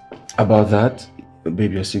it. About that,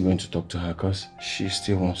 baby, you're still going to talk to her because she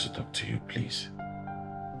still wants to talk to you, please.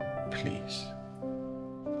 Please.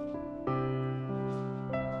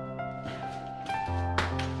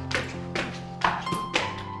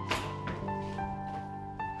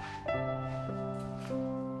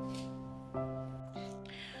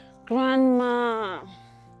 Grandma,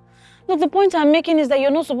 look, the point I'm making is that you're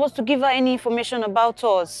not supposed to give her any information about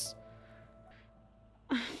us.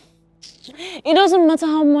 It doesn't matter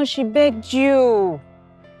how much she begged you.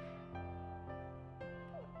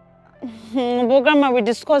 But Grandma, we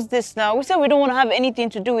discussed this now. We said we don't want to have anything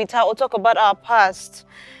to do with her or talk about our past.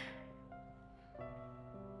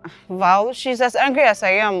 Val, she's as angry as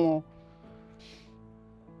I am.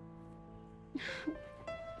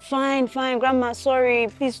 Fine, Grandma, sorry.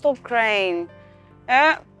 Please stop crying.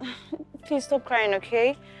 Please stop crying,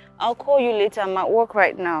 okay? I'll call you later. I'm at work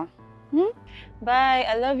right now. Bye,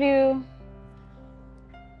 I love you.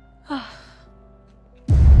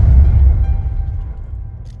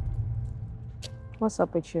 What's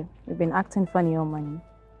up with you? You've been acting funny all morning.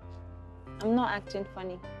 I'm not acting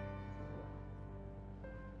funny.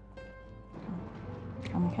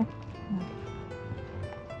 I'm okay.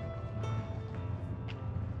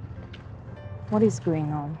 What is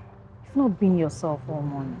going on? You've not been yourself all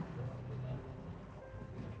morning.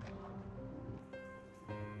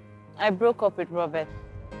 I broke up with Robert.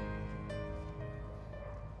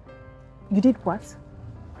 You did what?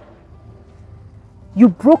 You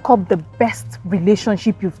broke up the best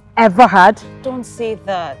relationship you've ever had? Don't say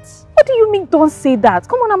that. What do you mean don't say that?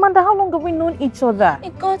 Come on, Amanda, how long have we known each other?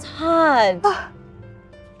 It got hard.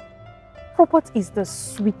 Robert is the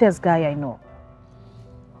sweetest guy I know.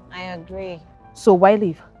 I agree. So why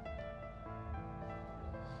leave?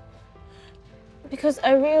 Because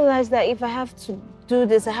I realized that if I have to do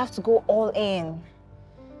this, I have to go all in.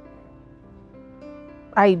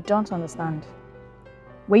 I don't understand.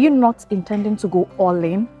 Were you not intending to go all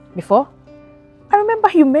in before? I remember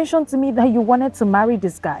you mentioned to me that you wanted to marry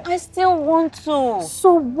this guy. I still want to.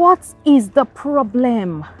 So what is the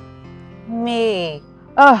problem? Me.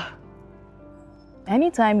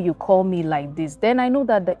 Anytime you call me like this, then I know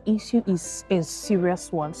that the issue is a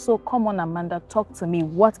serious one. So come on, Amanda, talk to me.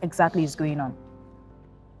 What exactly is going on?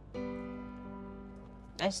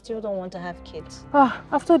 I still don't want to have kids.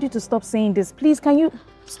 I've told you to stop saying this. Please, can you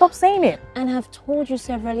stop saying it? And I've told you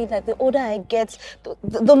severally that the older I get,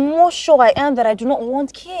 the more sure I am that I do not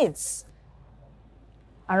want kids.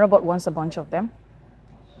 And Robert wants a bunch of them?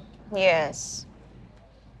 Yes.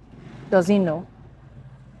 Does he know?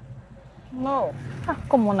 No.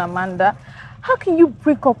 Come on, Amanda. How can you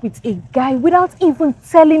break up with a guy without even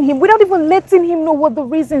telling him, without even letting him know what the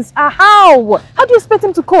reasons are? How? How do you expect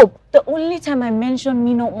him to cope? The only time I mentioned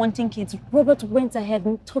me not wanting kids, Robert went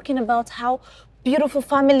ahead talking about how beautiful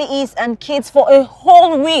family is and kids for a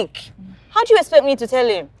whole week. How do you expect me to tell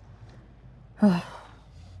him?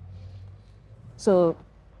 So,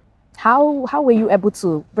 how were you able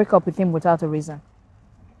to break up with him without a reason?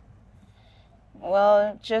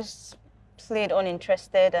 Well, just played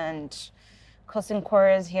uninterested and causing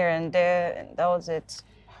quarrels here and there, and that was it.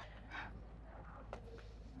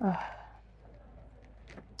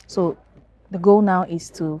 So the goal now is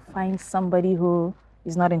to find somebody who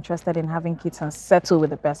is not interested in having kids and settle with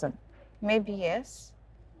the person. Maybe yes.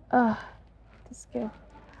 This girl.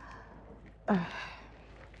 I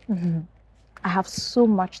have so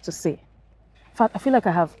much to say. In fact, I feel like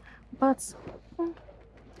I have, but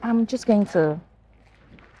I'm just going to,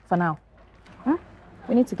 for now.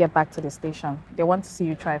 We need to get back to the station. They want to see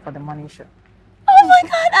you try for the money show. Oh my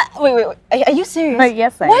God! Wait. Are you serious?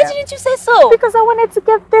 Yes, I am. Why didn't you say so? Because I wanted to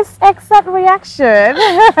get this exact reaction.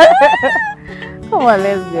 Come on,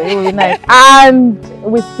 let's go. It will be nice. And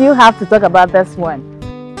we still have to talk about this one.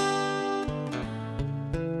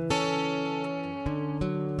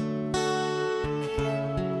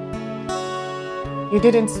 You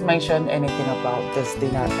didn't mention anything about this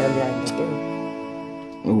dinner earlier in the day.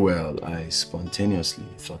 Well, I spontaneously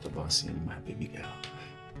thought about seeing my baby girl.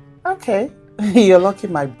 Okay. You're lucky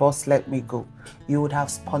my boss let me go. You would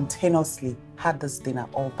have spontaneously had this dinner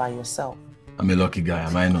all by yourself. I'm a lucky guy,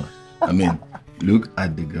 am I not? I mean, look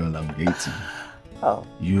at the girl I'm dating. Oh.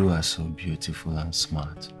 You are so beautiful and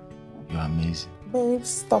smart. You're amazing. Babe,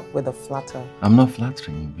 stop with the flatter. I'm not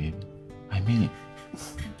flattering you, baby. I mean it.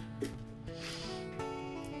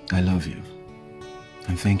 I love you.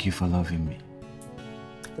 And thank you for loving me.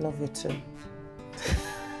 I love you too.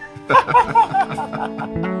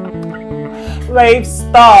 Babe,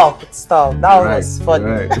 stop. Stop. That was funny.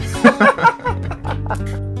 Right.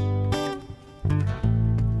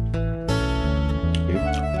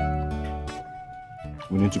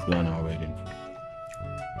 We need to plan our wedding.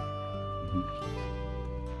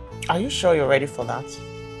 Are you sure you're ready for that?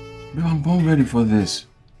 Babe, I'm born ready for this.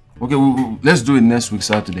 Okay, let's do it next week,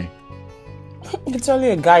 Saturday. It's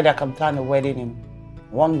only a guy that can plan a wedding in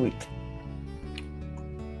 1 week.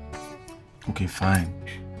 Okay, fine.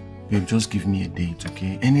 Babe, just give me a date,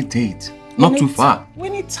 okay? Any date. Not too far. We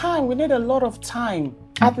need time. We need a lot of time.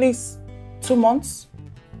 At least 2 months.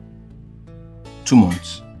 2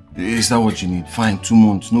 months? Is that what you need? Fine, 2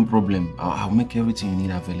 months, no problem. I'll make everything you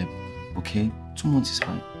need available, okay? 2 months is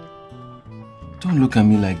fine. Don't look at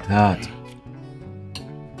me like that.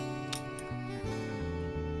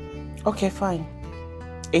 Okay, fine.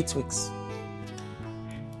 8 weeks.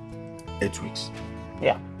 8 weeks?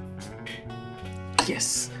 Yeah.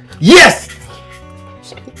 Yes! Yes!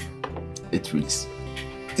 8 weeks.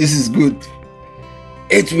 This is good.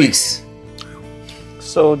 8 weeks.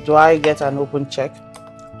 So, do I get an open check?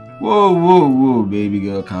 Whoa, baby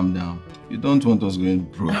girl, calm down. You don't want us going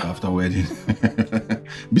broke after wedding.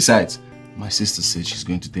 Besides, my sister said she's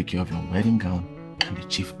going to take care of your wedding gown and the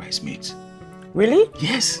chief bridesmaids. Really?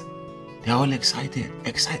 Yes. They're all excited.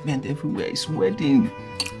 Excitement everywhere. It's wedding.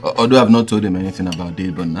 Although I've not told them anything about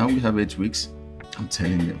it, but now we have 8 weeks. I'm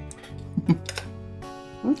telling them.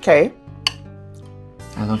 Okay.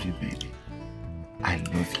 I love you, baby. I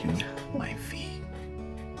love you, my V.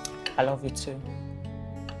 I love you too.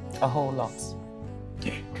 A whole lot.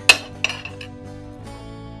 Yeah.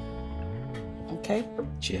 Okay.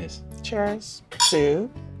 Cheers. Cheers. To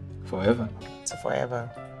forever. To forever.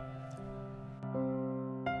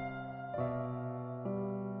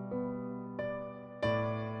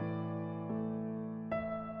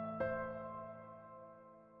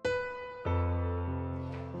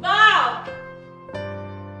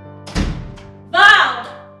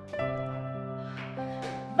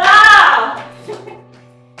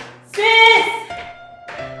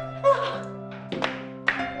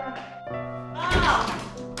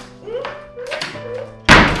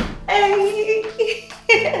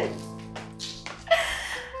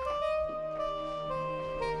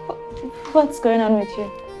 What's going on with you?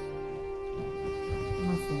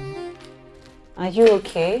 Are you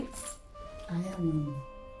okay? I am.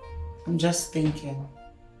 I'm just thinking.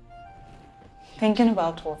 Thinking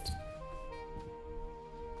about what?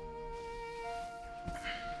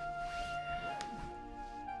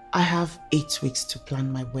 I have 8 weeks to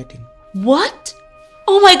plan my wedding. What?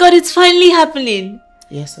 Oh my god, it's finally happening.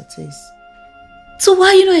 Yes, it is. So why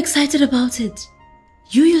are you not excited about it?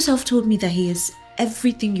 You yourself told me that he is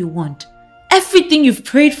everything you want. Everything you've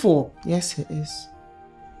prayed for. Yes, it is.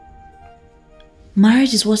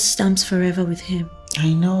 Marriage is what stamps forever with him.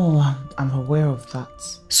 I know, I'm aware of that.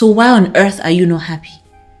 So why on earth are you not happy?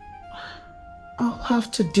 I'll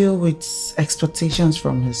have to deal with expectations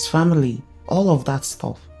from his family. All of that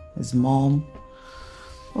stuff. His mom.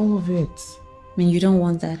 All of it. I mean, you don't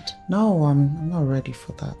want that? No, I'm not ready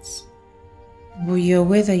for that. Well, you're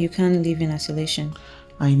aware that you can't live in isolation.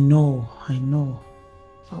 I know.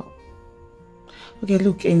 Oh. Okay,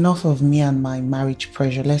 look, enough of me and my marriage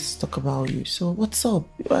pressure. Let's talk about you. So, what's up?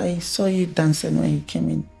 I saw you dancing when you came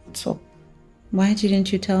in. What's up? Why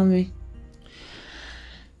didn't you tell me?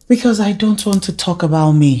 Because I don't want to talk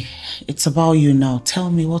about me. It's about you now.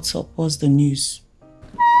 Tell me what's up. What's the news?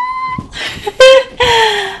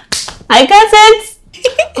 I got it!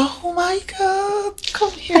 Oh my god.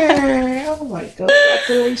 Come here. Oh my god.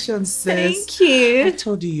 Congratulations, sis. Thank you. I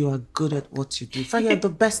told you are good at what you do. In fact, you're the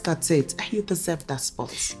best at it. You deserve that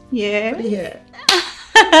spot. Yeah. Yeah.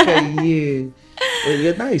 Look at you. Well,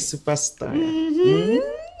 you're now a superstar.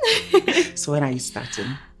 So when are you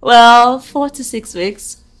starting? Well, 4 to 6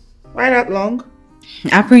 weeks. Why that long?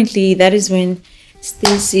 Apparently, that is when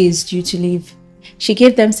Stacy is due to leave. She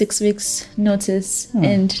gave them 6 weeks notice,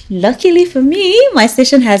 and luckily for me, my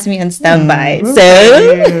station has me on standby. So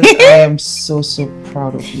I am so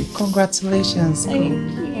proud of you. Congratulations. Thank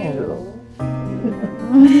you.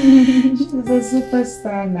 She's a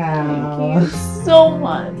superstar now. Thank you so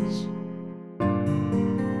much.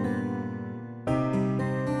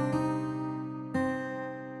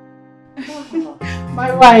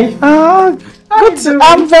 My wife.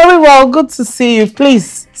 I'm very well. Good to see you.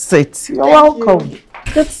 Please sit. You're welcome.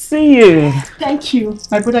 Good to see you. Thank you.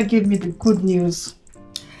 My brother gave me the good news.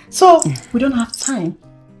 So, we don't have time.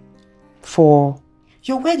 For?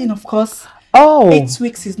 Your wedding, of course. Oh. 8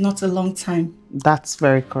 weeks is not a long time. That's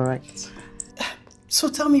very correct. So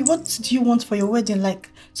tell me, what do you want for your wedding, like,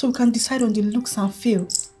 so we can decide on the looks and feel?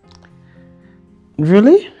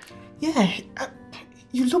 Really? Yeah.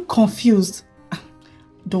 You look confused.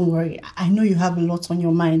 Don't worry, I know you have a lot on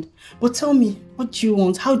your mind. But tell me, what do you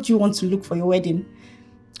want? How do you want to look for your wedding?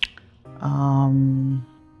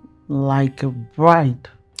 Like a bride.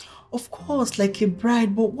 Of course, like a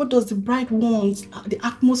bride, but what does the bride want? The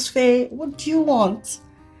atmosphere, what do you want?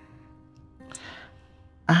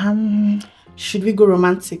 Should we go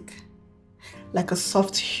romantic? Like a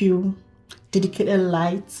soft hue, dedicated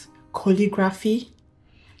light, calligraphy,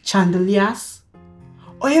 chandeliers,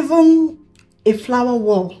 or even a flower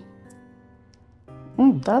wall?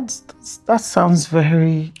 That sounds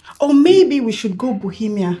very... Or maybe we should go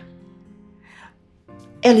bohemia.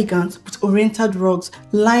 Elegant with oriented rugs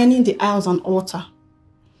lining the aisles and altar.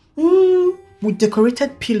 With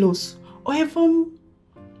decorated pillows, or even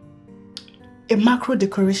a macro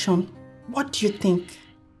decoration. What do you think?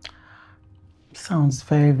 Sounds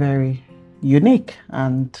very, very unique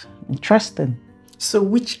and interesting. So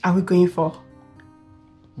which are we going for?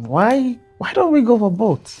 Why don't we go for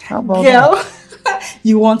both? How about Girl, that?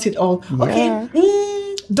 You want it all. Yeah.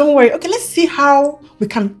 Okay, don't worry. Okay, let's see how we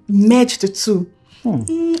can merge the two.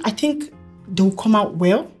 I think they will come out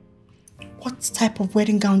well. What type of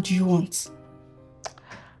wedding gown do you want?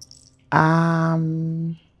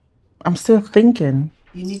 I'm still thinking.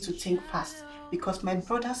 You need to think fast because my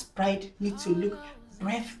brother's bride needs to look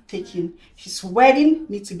breathtaking. His wedding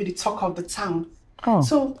needs to be the talk of the town. Oh.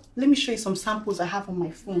 So let me show you some samples I have on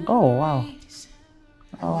my phone. Oh, wow.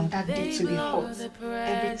 I want that day to be hot.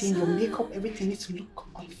 Everything, your makeup, everything needs to look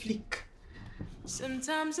on fleek.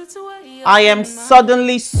 I am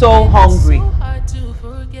suddenly so hungry.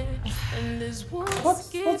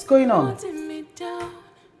 What's going on?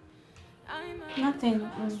 Nothing.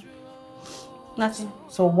 Nothing.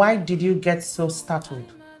 So why did you get so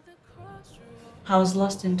startled? I was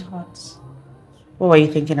lost in thoughts. What were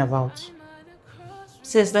you thinking about?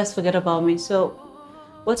 Sis, let's forget about me. So,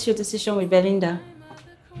 what's your decision with Belinda?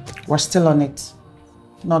 We're still on it.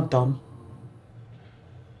 Not done.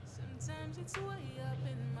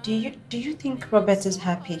 Do you think Robert is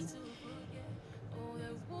happy?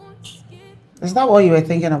 Is that what you were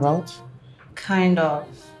thinking about? Kind of.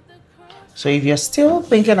 So if you're still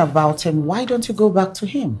thinking about him, why don't you go back to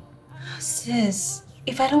him? Sis,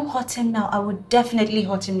 if I don't hurt him now, I would definitely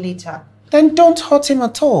hurt him later. Then don't hurt him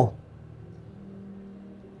at all.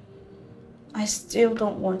 I still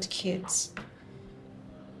don't want kids.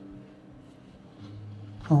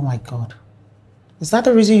 Oh my God. Is that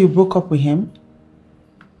the reason you broke up with him?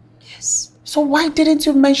 Yes. So why didn't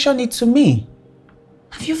you mention it to me?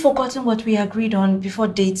 Have you forgotten what we agreed on before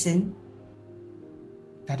dating?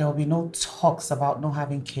 That there will be no talks about not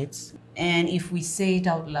having kids. And if we say it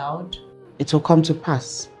out loud? It will come to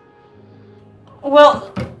pass.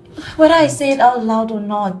 Well, whether I say it out loud or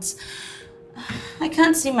not, I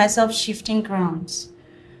can't see myself shifting grounds.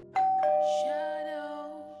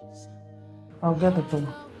 I'll get the door.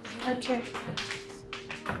 Okay.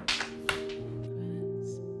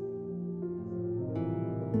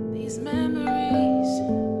 These memories,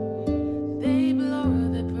 they blur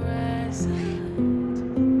the present.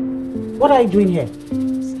 What are you doing here?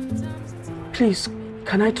 Please,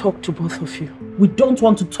 can I talk to both of you? We don't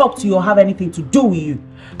want to talk to you or have anything to do with you.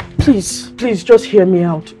 Please, just hear me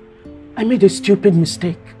out. I made a stupid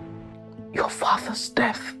mistake. Your father's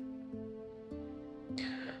death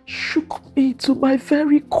shook me to my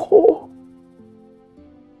very core.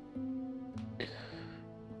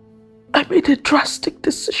 I made a drastic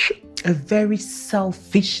decision. A very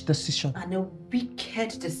selfish decision. And a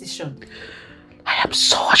wicked decision. I am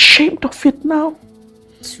so ashamed of it now.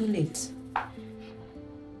 Too late.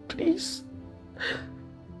 Please.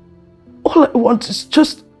 All I want is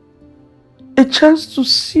just a chance to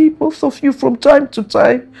see both of you from time to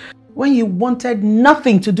time. When you wanted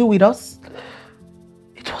nothing to do with us?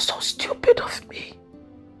 It was so stupid of me.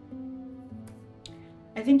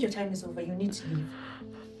 I think your time is over. You need to leave.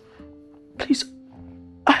 Please,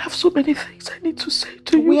 I have so many things I need to say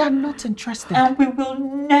to you. We are not interested. And we will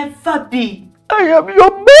never be. I am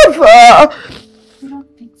your mother. You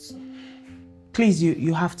don't think so? Please,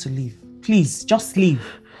 you have to leave. Please, just leave.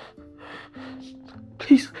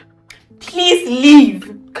 Please. Please leave.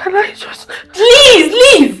 Can I just...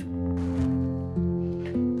 Please leave.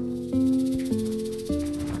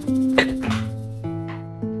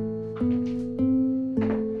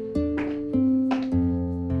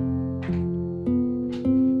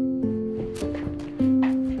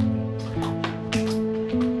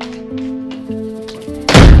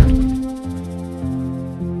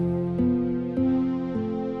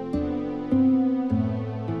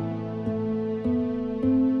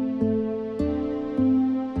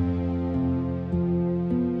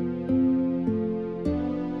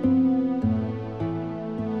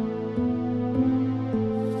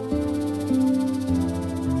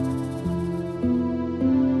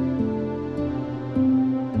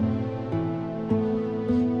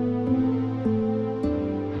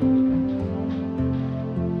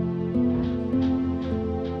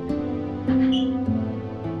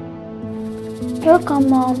 Welcome,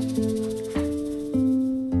 Mom.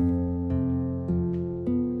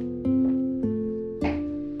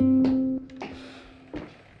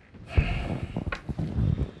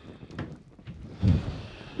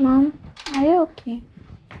 Mom, are you okay?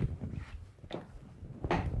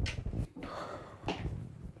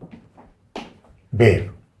 Babe,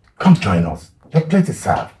 come join us. Your plate is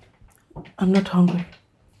served. I'm not hungry.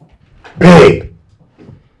 Babe!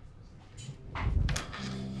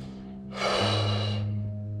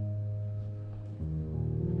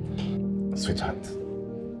 Sweetheart,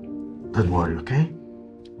 don't worry, okay?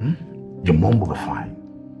 Your mom will be fine.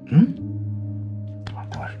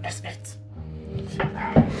 Don't worry, let's eat.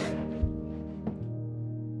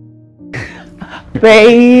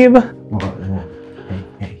 Babe.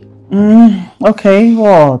 Okay,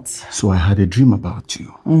 what? So I had a dream about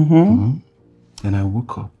you. And I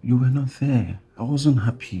woke up. You were not there. I wasn't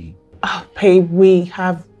happy. Oh, babe, we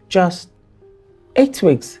have just 8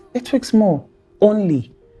 weeks. 8 weeks more.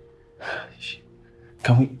 Only.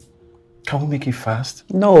 Can we make it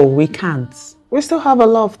fast? No, we can't. We still have a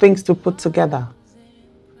lot of things to put together.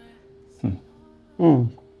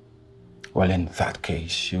 Well, in that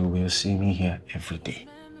case, you will see me here every day.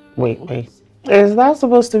 Wait. Is that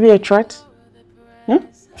supposed to be a threat?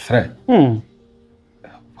 Threat?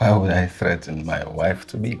 Why would I threaten my wife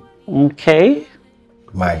to be? Okay.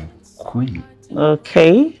 My queen.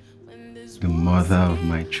 Okay. The mother of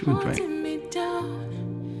my children.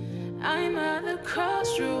 I'm at the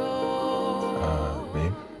crossroads.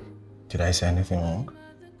 Babe, did I say anything wrong?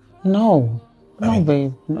 No,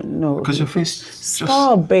 babe, no. Because your face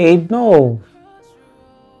Stop, babe, no.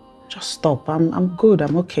 Just stop. I'm good.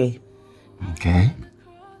 I'm okay. Okay.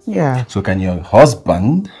 Yeah. So can your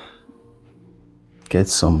husband get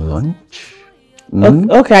some lunch?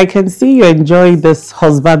 Okay, I can see you enjoy this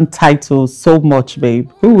husband title so much, babe.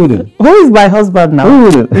 Who wouldn't? Who is my husband now? Who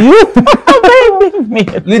wouldn't? You? Babe, disturbing me.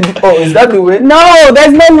 Oh, is that the way? No,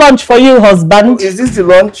 there's no lunch for you, husband. Oh, is this the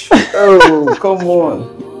lunch? Oh, come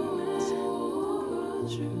on.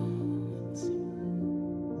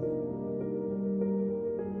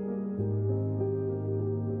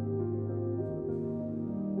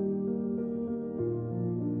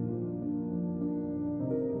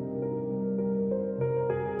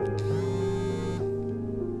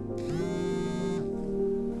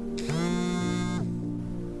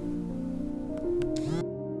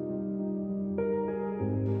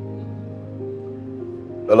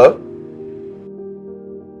 Hello?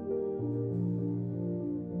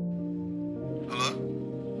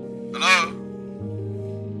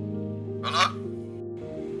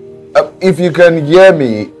 If you can hear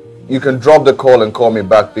me, you can drop the call and call me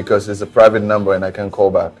back because it's a private number and I can call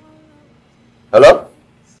back. Hello?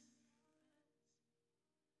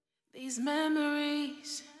 These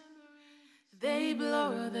memories, they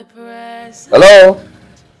blur the present. Hello?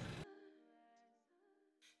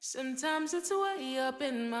 Sometimes it's way up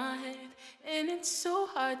in my head, and it's so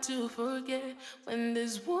hard to forget when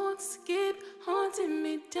these wants keep haunting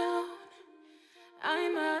me down.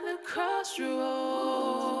 I'm at the crossroads.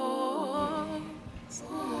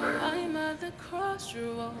 I'm at the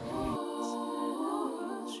crossroads.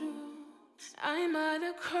 I'm at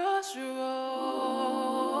the crossroads.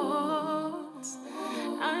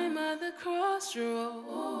 I'm at the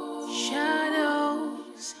crossroads.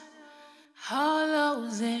 Shadows,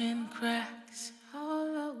 hollows and cracks.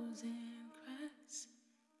 Hollows and cracks.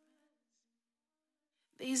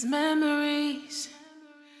 These memories,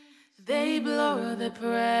 they blur the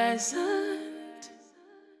present.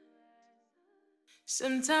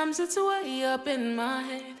 Sometimes it's way up in my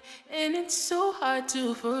head, and it's so hard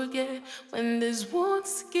to forget when these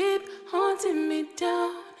wants keep haunting me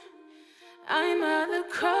down. I'm at the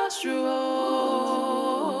crossroads.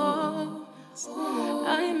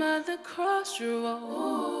 I'm at the crossroads.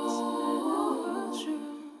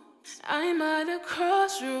 I'm at the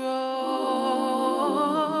crossroads.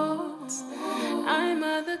 I'm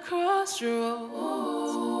at the crossroads.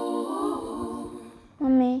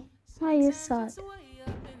 Mommy, why are you sad?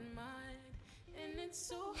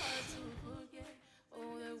 So hard to forget.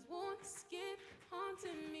 Oh, the wants keep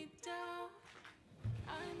haunting me down.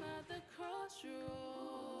 I'm at the crossroads.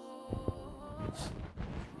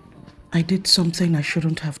 I did something I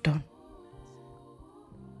shouldn't have done.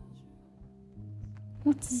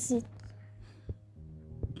 What is it?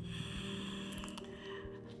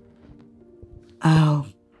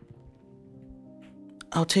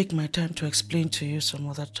 I'll take my time to explain to you some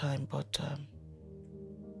other time, but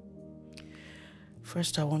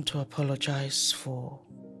first I want to apologize for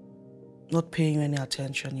not paying you any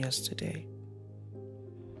attention yesterday.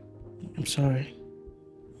 I'm sorry.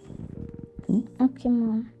 Okay,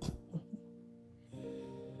 Mom.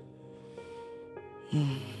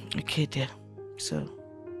 Okay, dear. So,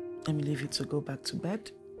 let me leave you to go back to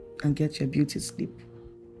bed and get your beauty sleep.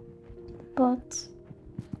 But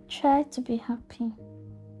try to be happy.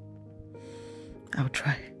 I'll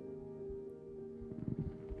try.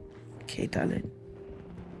 Okay, darling.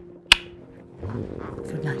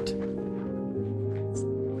 Good night.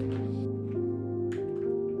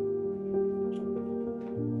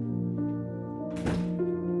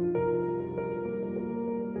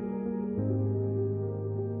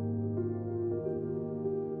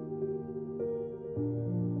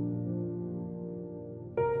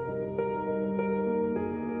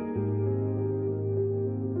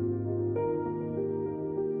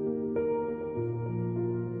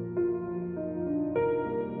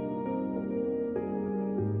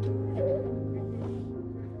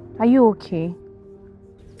 Are you okay?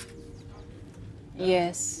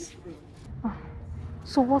 Yes.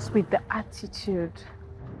 So what's with the attitude?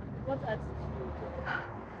 What attitude?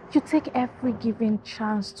 You take every given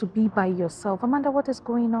chance to be by yourself. Amanda, what is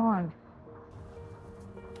going on?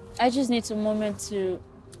 I just need a moment to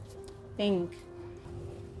think.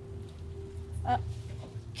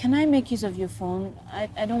 Can I make use of your phone?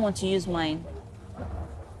 I don't want to use mine.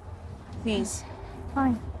 Please.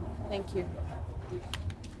 Fine. Thank you.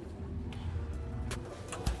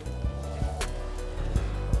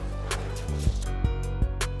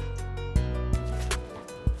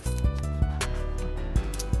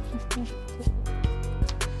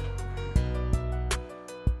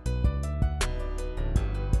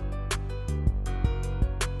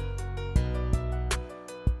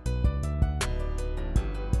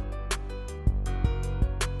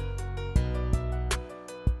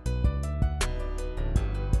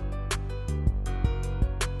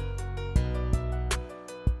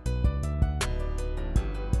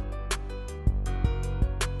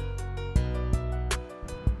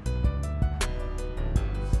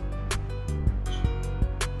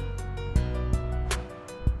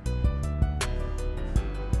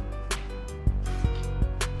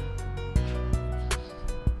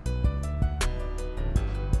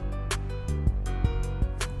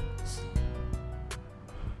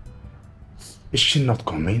 Is she not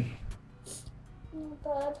coming? No,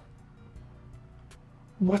 Dad.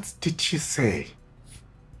 What did she say?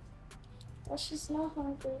 But she's not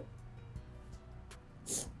hungry.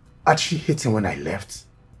 Had she eaten when I left?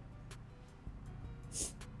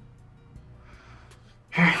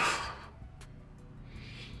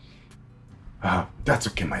 That's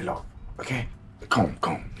okay, my love. Okay? Come,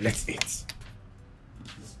 let's eat.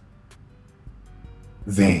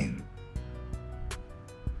 Then.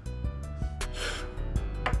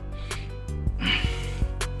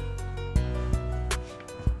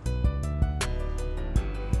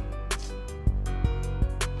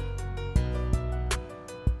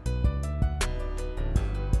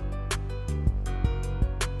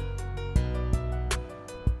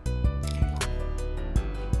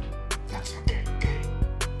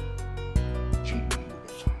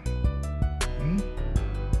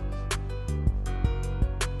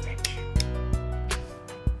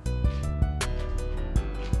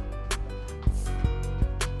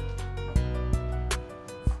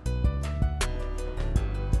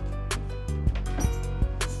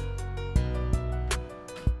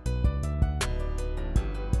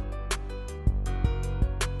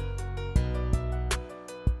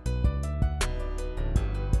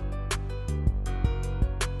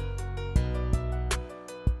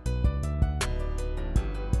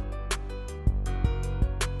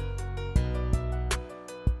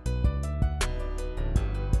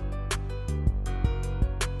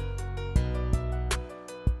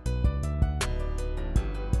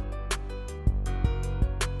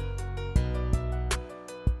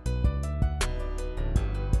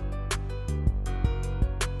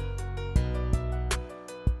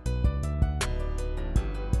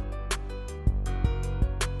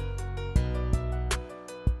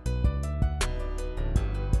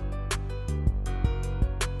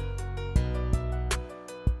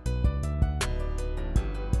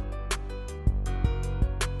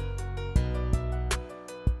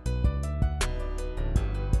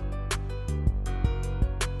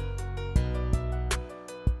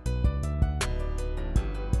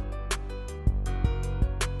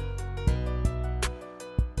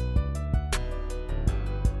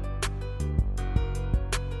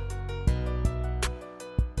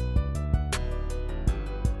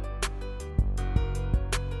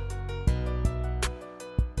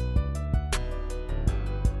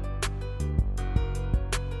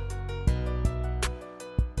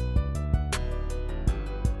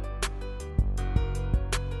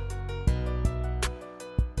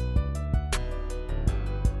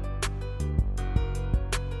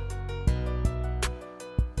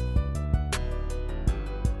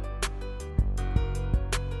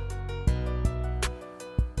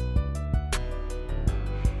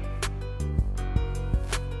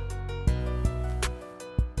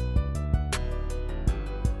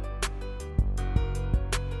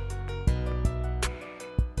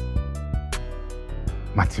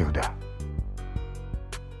 Matilda.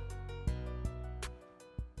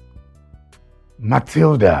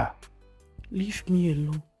 Matilda. Leave me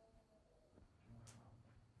alone.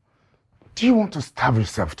 Do you want to starve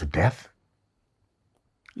yourself to death?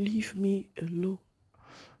 Leave me alone.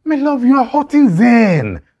 My love, you are hurting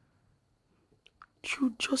Zen.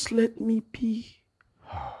 You just let me be.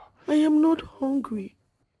 I am not hungry.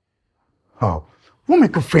 Oh, what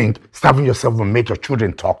make you think starving yourself will make your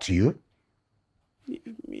children talk to you?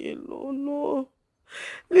 Leave me alone, no.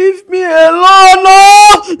 Leave me alone,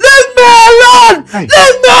 no! Leave me alone! Hey.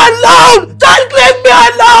 Leave me alone! Just leave me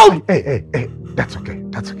alone! Hey, that's okay,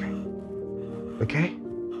 Okay?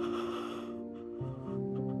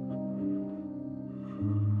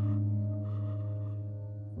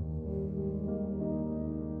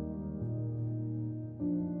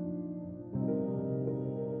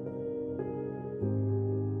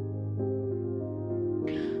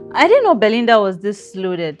 I didn't know Belinda was this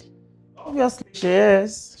loaded. Obviously she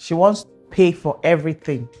is. She wants to pay for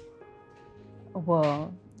everything.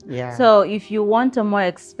 Wow. Yeah. So if you want a more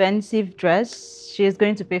expensive dress, she is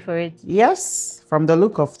going to pay for it? Yes, from the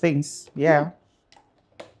look of things, yeah.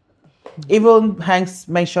 Even Hanks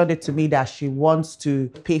mentioned it to me that she wants to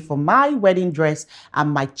pay for my wedding dress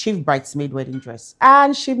and my chief bridesmaid wedding dress.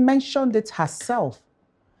 And she mentioned it herself,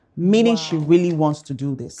 meaning she really wants to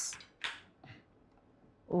do this.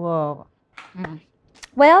 Wow.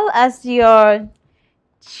 Well, as your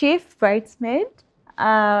chief bridesmaid,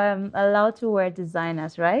 I'm allowed to wear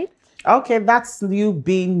designers, right? Okay, that's you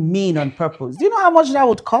being mean on purpose. Do you know how much that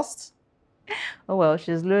would cost? Oh, well,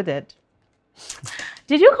 she's loaded.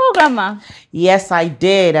 Did you call Grandma? Yes, I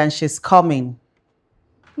did, and she's coming.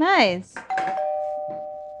 Nice.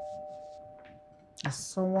 There's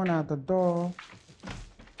someone at the door.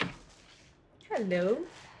 Hello.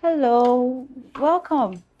 Hello.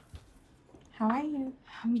 Welcome. How are you?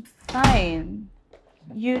 I'm fine.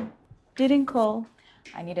 You didn't call?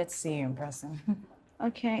 I needed to see you in person.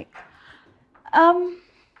 Okay.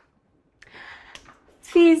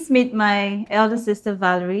 Please meet my elder sister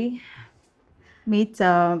Valerie. Meet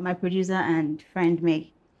my producer and friend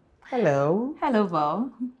May. Hello. Hello,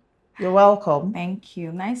 Val. You're welcome. Thank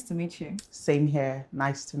you. Nice to meet you. Same here.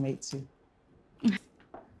 Nice to meet you.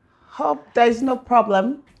 Hope there's no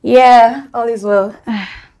problem. Yeah, all is well.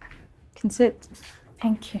 Can sit.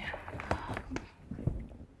 Thank you.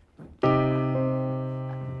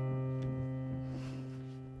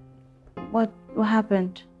 What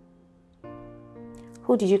happened?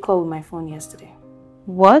 Who did you call with my phone yesterday?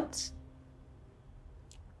 What?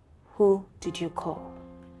 Who did you call?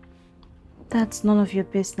 That's none of your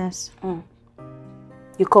business.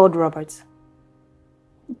 You called Robert.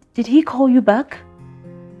 Did he call you back?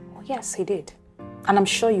 Oh, yes, he did. And I'm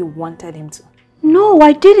sure you wanted him to. No,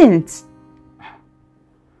 I didn't.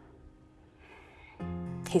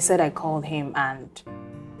 He said I called him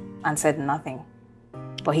and said nothing.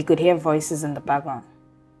 But he could hear voices in the background.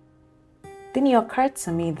 Then it occurred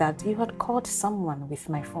to me that you had called someone with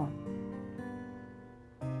my phone.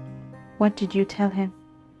 What did you tell him?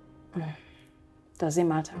 Does it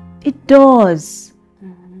matter? It does.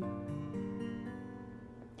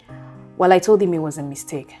 Well, I told him it was a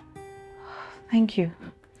mistake. Thank you.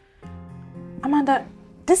 Amanda,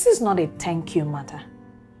 this is not a thank you matter.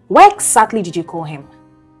 Why exactly did you call him?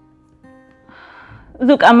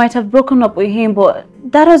 Look, I might have broken up with him, but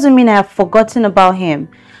that doesn't mean I have forgotten about him.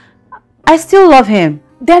 I still love him.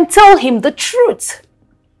 Then tell him the truth.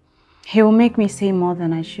 He will make me say more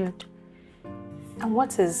than I should. And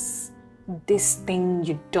what is this thing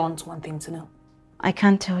you don't want him to know? I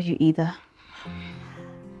can't tell you either.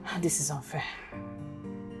 This is unfair.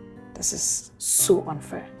 This is so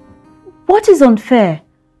unfair. What is unfair?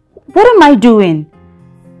 What am I doing?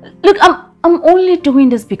 Look, I'm only doing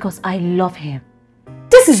this because I love him.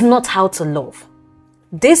 This is not how to love.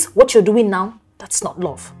 This, what you're doing now, that's not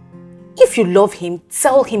love. If you love him,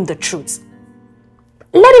 tell him the truth.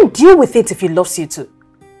 Let him deal with it if he loves you too.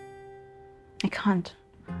 I can't.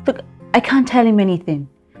 Look, I can't tell him anything.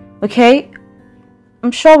 Okay?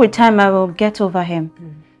 I'm sure with time I will get over him.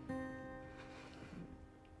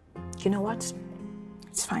 You know what?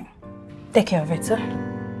 It's fine. Take care of it, sir.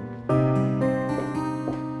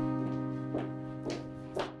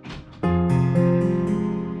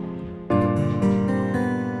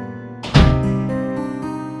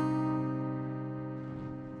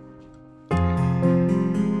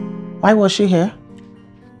 Why was she here?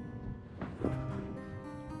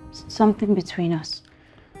 Something between us.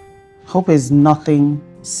 Hope it's nothing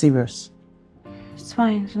serious. It's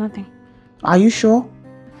fine, it's nothing. Are you sure?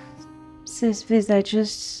 Sis, please, I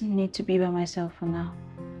just need to be by myself for now.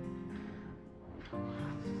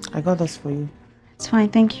 I got this for you. It's fine,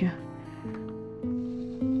 thank you.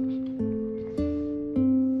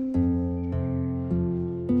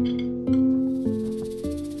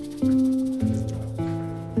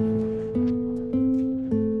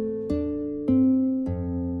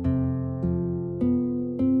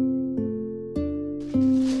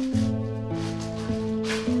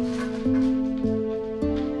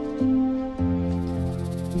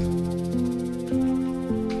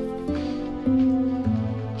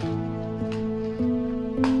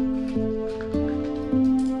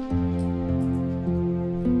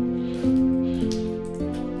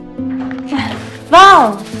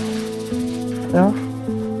 Val! Yeah?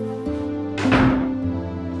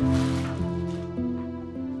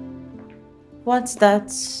 What's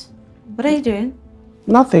that? What are you doing?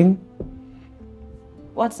 Nothing.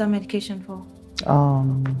 What's that medication for?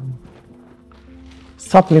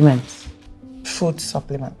 Supplements. Food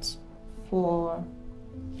supplements. For...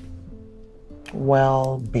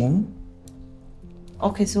 Well-being.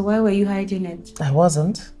 Okay, so why were you hiding it? I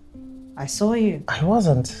wasn't. I saw you. I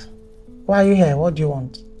wasn't. Why are you here? What do you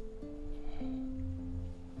want?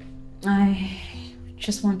 I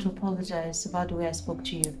just want to apologize about the way I spoke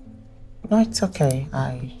to you. No, it's okay.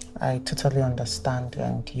 I totally understand,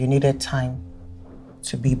 and you needed time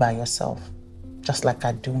to be by yourself, just like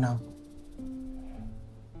I do now.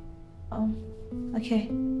 Oh, okay.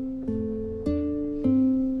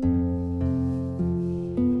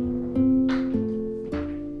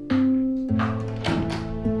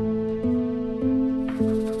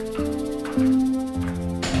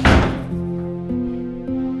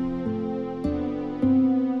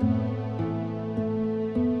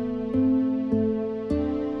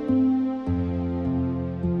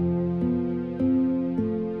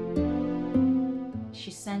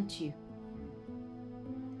 didn't you?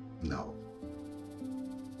 No.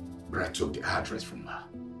 But I took the address from her.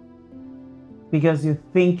 Because you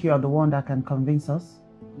think you're the one that can convince us?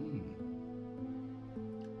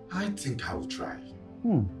 I think I will try.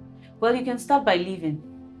 Well, you can start by leaving.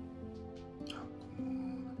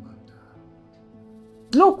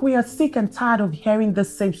 Look, we are sick and tired of hearing the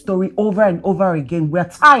same story over and over again. We're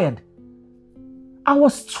tired. I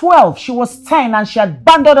was 12, she was 10, and she had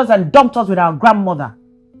abandoned us and dumped us with our grandmother.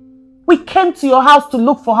 We came to your house to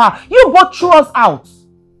look for her. You both threw us out.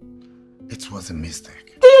 It was a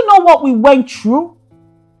mistake. Do you know what we went through?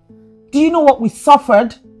 Do you know what we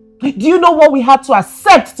suffered? Do you know what we had to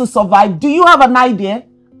accept to survive? Do you have an idea?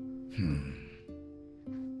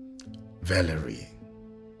 Valerie,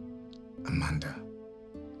 Amanda,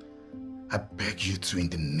 I beg you to, in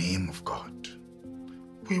the name of God,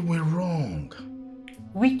 we were wrong.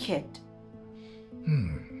 Wicked.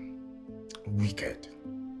 Wicked.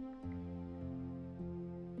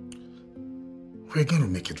 We're going to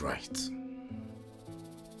make it right.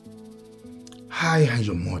 I and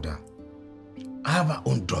your mother have our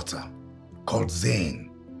own daughter called Zane.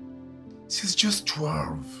 She's just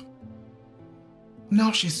 12.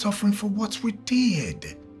 Now she's suffering for what we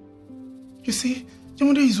did. You see, your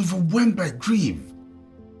mother is overwhelmed by grief.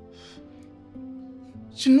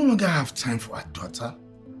 She no longer has time for her daughter.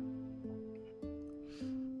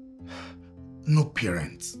 No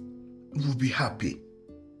parent will be happy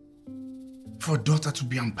for a daughter to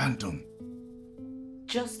be abandoned.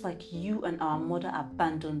 Just like you and our mother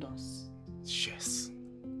abandoned us. Yes.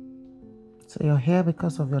 So you're here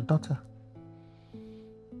because of your daughter?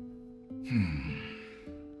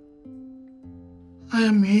 I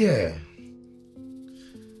am here,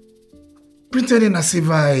 pretending as if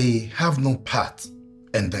I have no part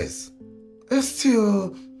in this. It's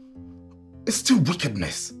still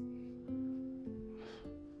wickedness.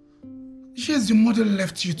 Yes, your mother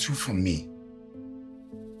left you two for me.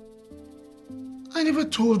 I never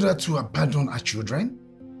told her to abandon our children.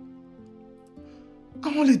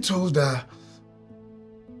 I only told her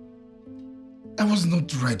I was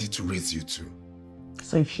not ready to raise you two.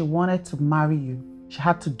 So if she wanted to marry you, she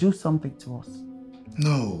had to do something to us.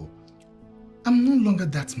 No, I'm no longer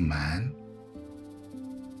that man.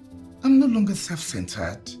 I'm no longer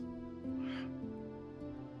self-centered.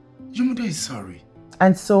 Your mother is sorry.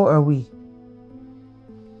 And so are we.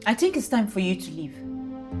 I think it's time for you to leave.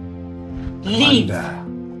 Leave!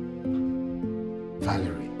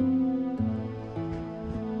 Valerie.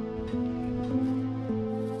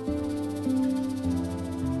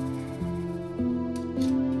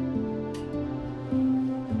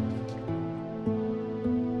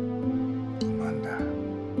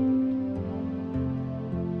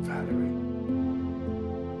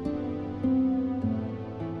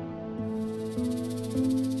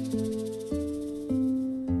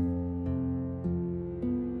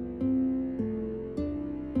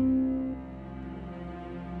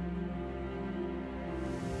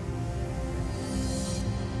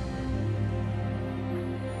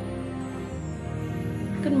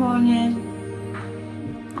 Good morning.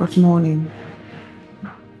 Good morning.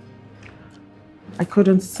 I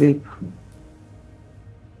couldn't sleep.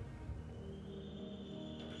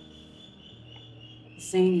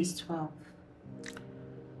 Zane is 12.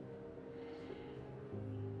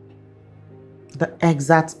 The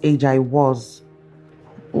exact age I was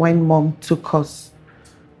when Mom took us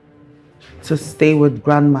to stay with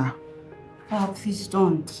Grandma. Oh, please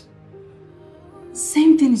don't.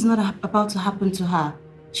 Same thing is not about to happen to her.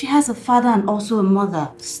 She has a father and also a mother.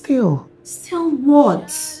 Still. Still what?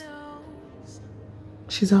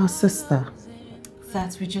 She's our sister.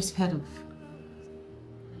 That we just heard of.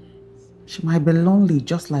 She might be lonely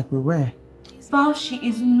just like we were. Val, she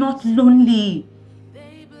is not lonely.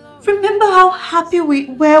 Remember how happy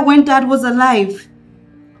we were when Dad was alive?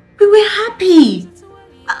 We were happy.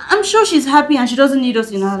 I'm sure she's happy and she doesn't need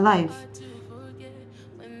us in her life.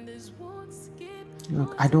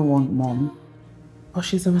 Look, I don't want Mom, but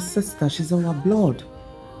she's our sister, she's our blood.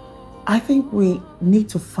 I think we need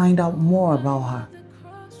to find out more about her.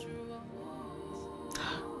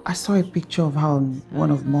 I saw a picture of her on one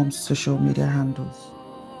of Mom's social media handles.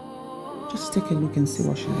 Just take a look and see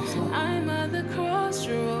what she looks like. I'm at the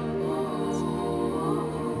crossroads.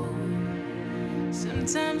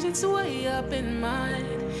 Sometimes it's way up in my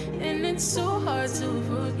head, and it's so hard to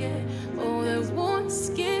forget. Oh, that one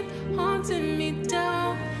skip haunting me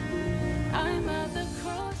down. I'm at the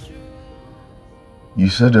crossroads. You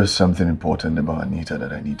said there's something important about Anita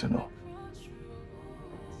that I need to know.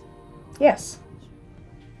 Yes.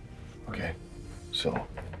 Okay, so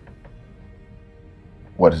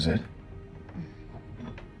what is it?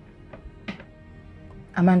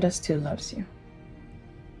 Amanda still loves you.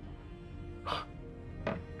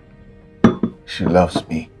 She loves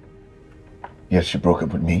me. Yet she broke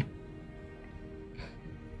up with me.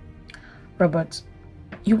 Robert,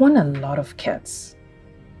 you want a lot of kids.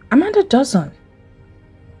 Amanda doesn't.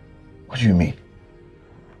 What do you mean?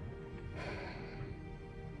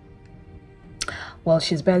 Well,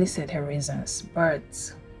 she's barely said her reasons,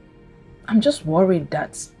 but I'm just worried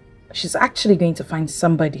that she's actually going to find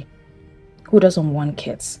somebody who doesn't want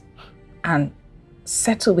kids and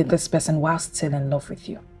settle with this person while still in love with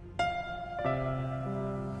you.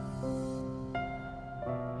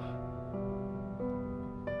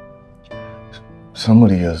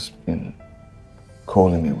 Somebody has been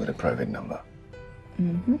calling me with a private number.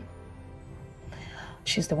 Mm-hmm.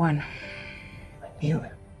 She's the one. I knew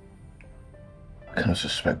it. I kind of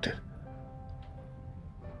suspected.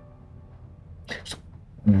 So,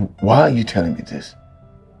 why are you telling me this?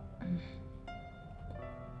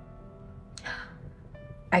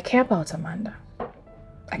 I care about Amanda.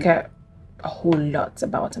 I care a whole lot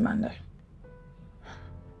about Amanda.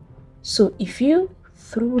 So if you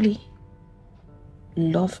truly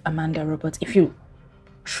love Amanda, Robert, if you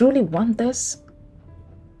truly want this,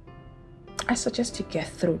 I suggest you get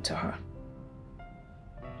through to her.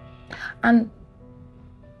 And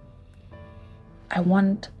I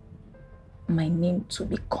want my name to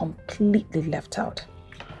be completely left out.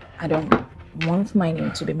 I don't want my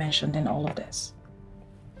name to be mentioned in all of this.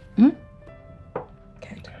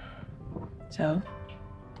 Good. So,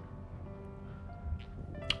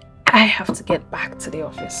 I have to get back to the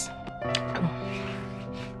office. Come on.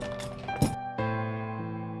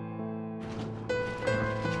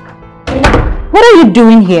 What are you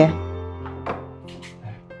doing here?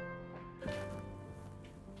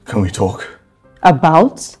 Can we talk?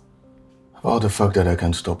 About? About the fact that I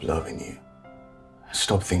can't stop loving you.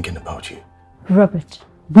 Stop thinking about you. Robert,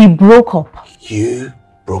 we broke up. You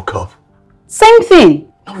broke up? Same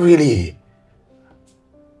thing. Not really.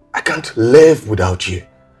 I can't live without you.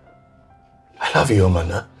 I love you,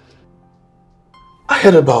 Amanda. I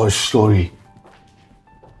heard about a story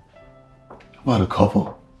about a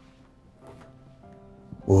couple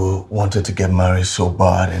who wanted to get married so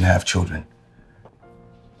bad and have children.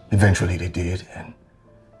 Eventually they did, and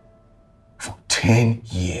for 10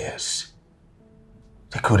 years,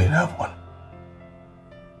 they couldn't have one.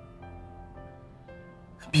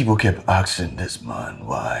 People kept asking this man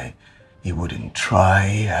why he wouldn't try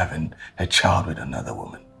having a child with another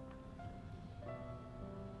woman.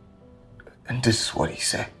 And this is what he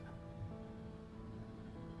said.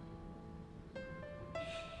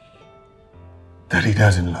 That he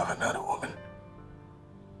doesn't love another woman.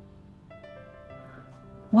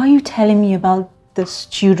 Why are you telling me about this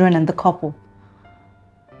children and the couple?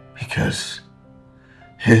 Because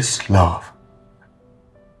his love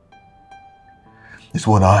is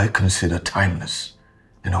what I consider timeless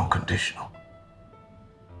and unconditional.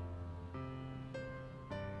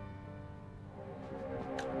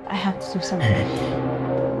 I have to do something.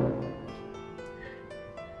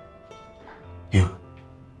 You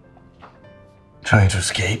trying to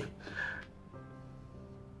escape?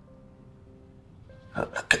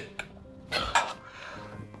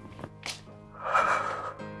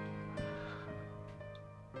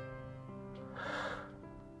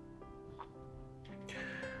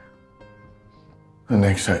 The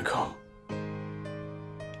next I come,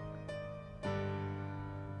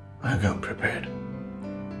 I come prepared.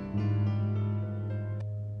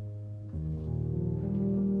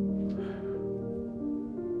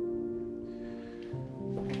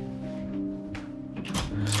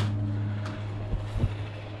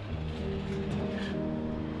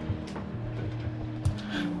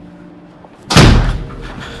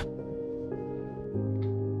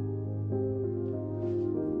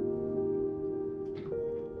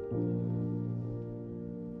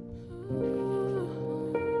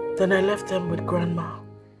 Then I left them with Grandma.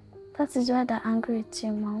 That is why they're angry with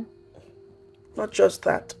you, Mom. Not just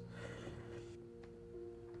that.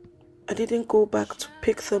 I didn't go back to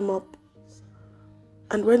pick them up.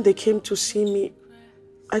 And when they came to see me,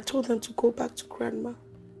 I told them to go back to Grandma.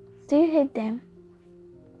 Do you hate them?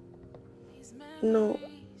 No.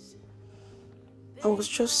 I was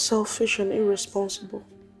just selfish and irresponsible.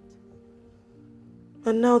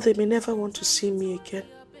 And now they may never want to see me again.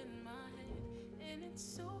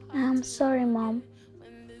 I'm sorry, Mom.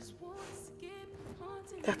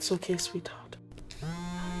 That's okay, sweetheart.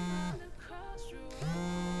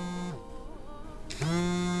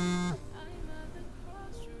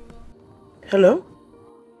 Hello?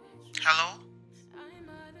 Hello?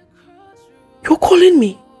 You're calling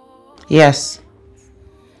me? Yes.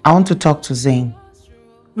 I want to talk to Zane.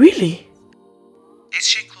 Really? Is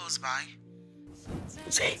she close by?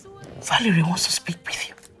 Say, Valerie wants to speak with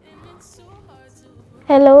you.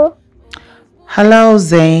 Hello? Hello,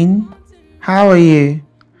 Zane. How are you?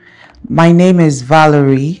 My name is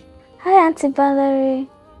Valerie. Hi, Auntie Valerie.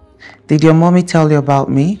 Did your mommy tell you about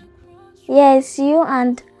me? Yes, you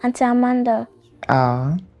and Auntie Amanda.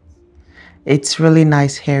 It's really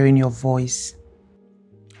nice hearing your voice.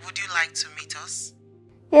 Would you like to meet us?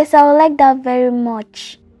 Yes, I would like that very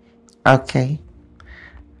much. Okay.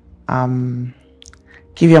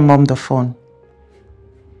 Give your mom the phone.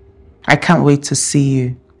 I can't wait to see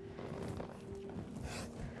you.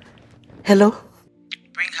 Hello?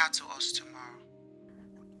 Bring her to us tomorrow.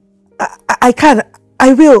 I can.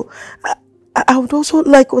 I will. I would also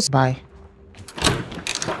like us. Bye.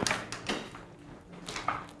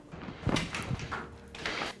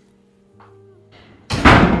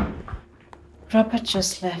 Robert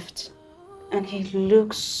just left, and he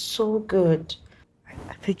looks so good.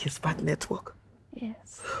 I think it's bad network.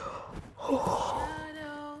 Yes. Oh.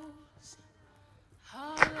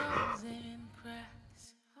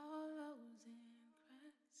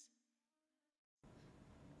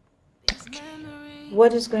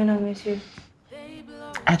 What is going on with you?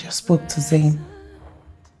 I just spoke to Zane.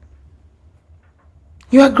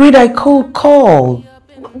 You agreed I could call.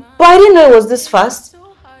 But I didn't know it was this fast.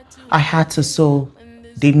 I had to, so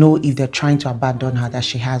they know if they're trying to abandon her that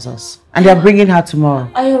she has us. And they're bringing her tomorrow.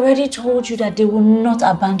 I already told you that they will not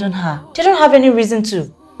abandon her. They don't have any reason to.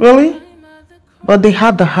 Really? But they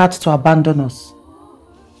have the heart to abandon us.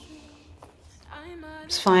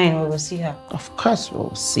 It's fine, we will see her. Of course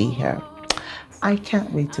we'll see her. I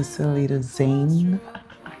can't wait to see little Zane.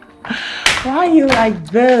 Why are you like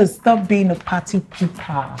this? Stop being a party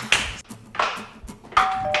pooper.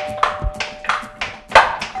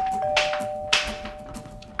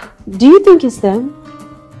 Do you think it's them?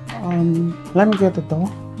 Let me get the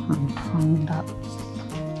door and find out.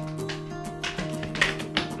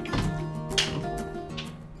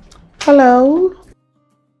 Hello.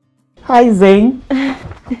 Hi, Zane.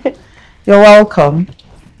 You're welcome.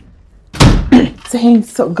 Zane,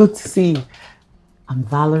 so good to see you. I'm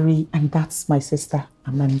Valerie, and that's my sister,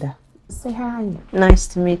 Amanda. Say hi. Nice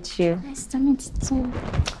to meet you. Nice to meet you too.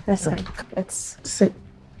 Let's sit.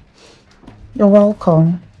 You're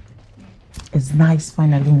welcome. It's nice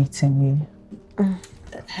finally meeting you.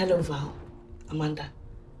 Hello, Val. Amanda.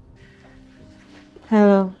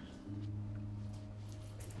 Hello.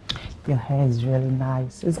 Your hair is really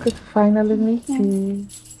nice. It's good to finally meet you.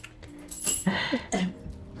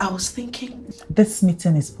 I was thinking... This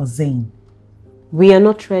meeting is for Zane. We are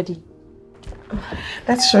not ready.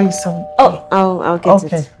 Let's show you some... Oh, I'll get it.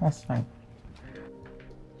 Okay, that's fine.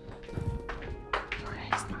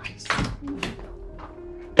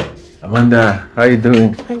 Amanda, how you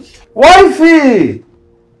doing? Wifey!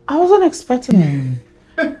 I wasn't expecting him.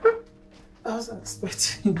 I wasn't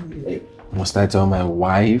expecting you. Must I tell my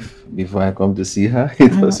wife before I come to see her?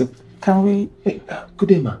 Can we... Hey, good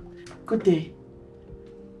day, ma. Good day.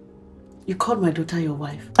 You called my daughter your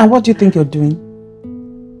wife. And what do you think you're doing?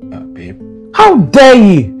 Babe. How dare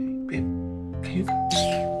you? Babe, can you...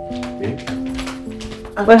 Babe?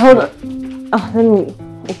 Wait, hold on. Oh, let me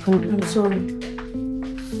open the door. I'm sorry.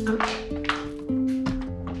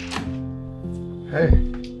 Hey.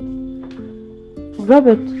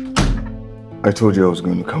 Robert. I told you I was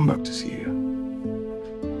going to come back to see you.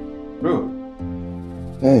 Bro.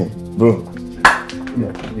 Hey, bro.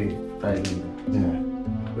 Yeah,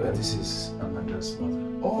 Yeah. This is Amanda's mother.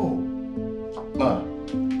 Oh. Ma.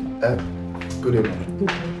 Good evening.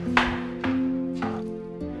 Good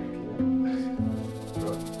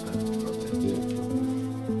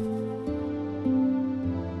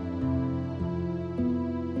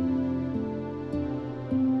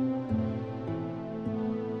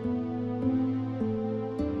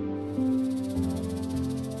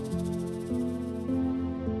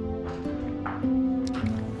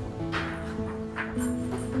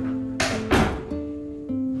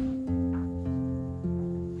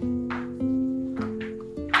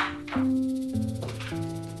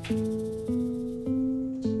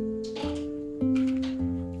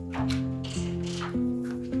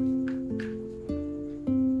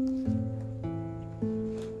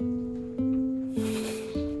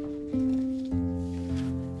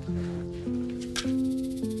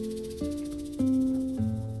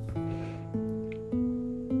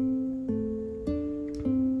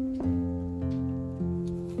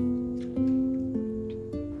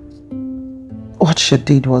What she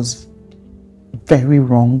did was very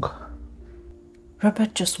wrong.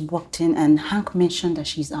 Robert just walked in and Hank mentioned that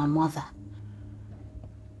she's our mother.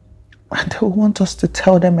 And They want us to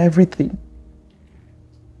tell them everything.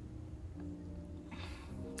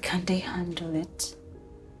 Can they handle it?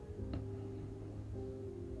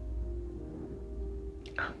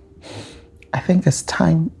 I think it's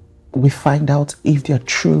time we find out if they're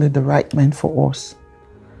truly the right men for us.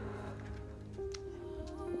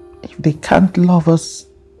 If they can't love us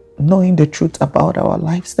knowing the truth about our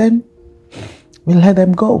lives, then we let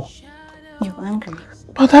them go. You're angry.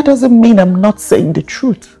 But that doesn't mean I'm not saying the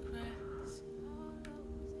truth.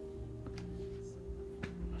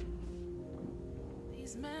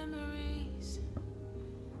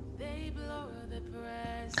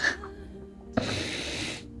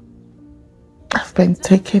 I've been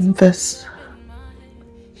taking this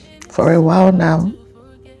for a while now,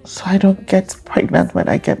 so I don't get pregnant when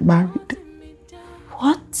I get married.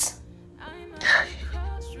 What?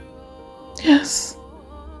 Yes.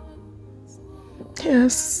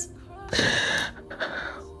 Yes.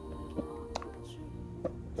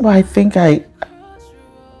 But I think I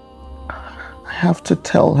have to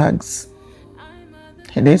tell Hanks.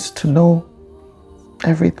 He needs to know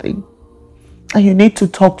everything. And you need to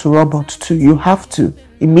talk to Robert too. You have to,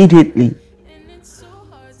 immediately.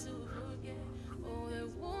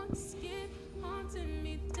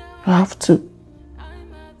 You have to.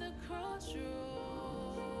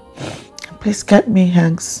 Please get me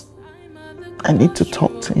Hanks. I need to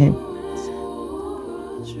talk to him.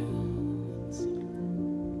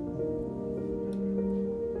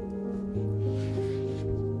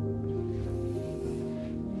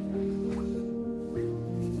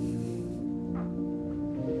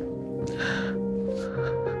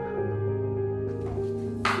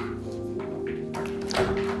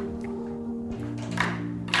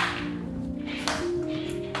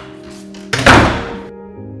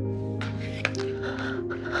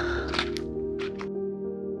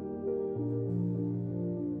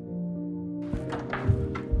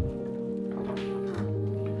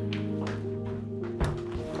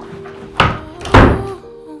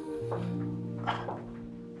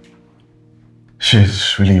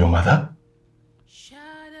 She's really your mother?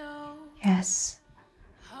 Yes.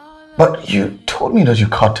 But you told me that you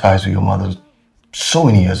cut ties with your mother so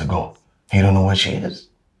many years ago. You don't know where she is?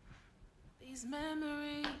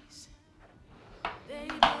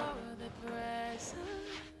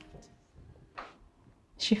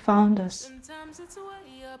 She found us.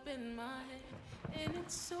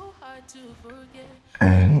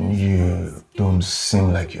 And you don't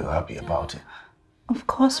seem like you're happy about it. Of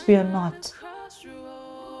course we are not.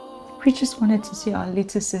 We just wanted to see our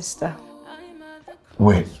little sister.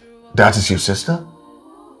 Wait, that is your sister?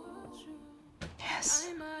 Yes.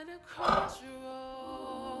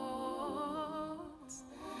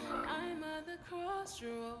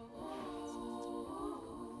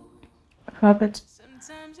 Robert,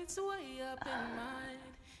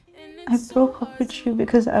 I broke up with you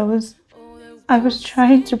because I was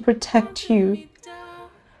trying to protect you.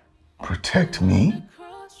 Protect me?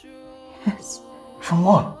 Yes. From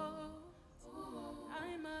what?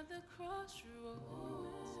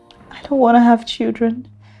 I don't want to have children.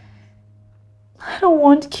 I don't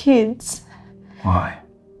want kids. Why?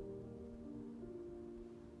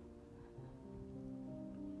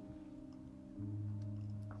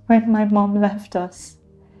 When my mom left us,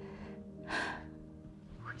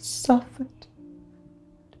 we suffered.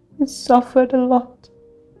 We suffered a lot.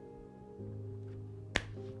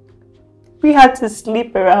 We had to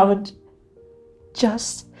sleep around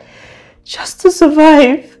just to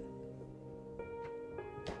survive.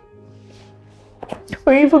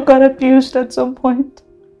 We even got abused at some point.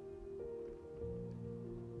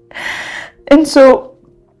 And so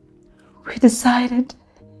we decided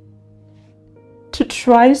to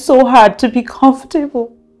try so hard to be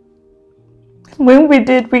comfortable. When we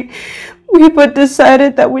did, we both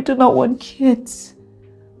decided that we do not want kids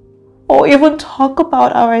or even talk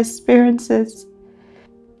about our experiences.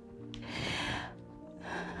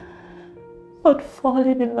 But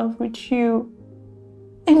falling in love with you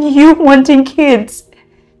and you wanting kids,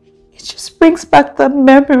 it just brings back the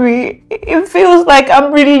memory. It feels like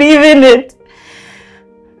I'm reliving it.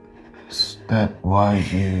 Is that why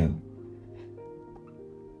you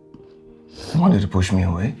wanted to push me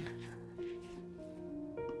away?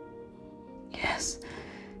 Yes.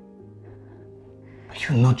 But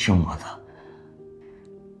you're not your mother.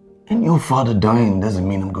 And your father dying doesn't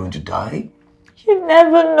mean I'm going to die. You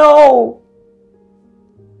never know.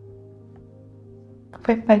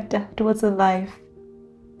 When my dad was alive,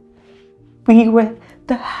 we were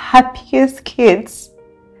the happiest kids.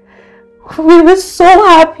 We were so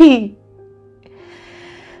happy.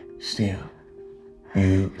 Still,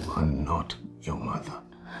 you are not your mother.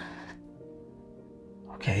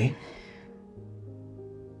 Okay?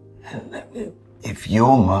 And if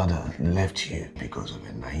your mother left you because of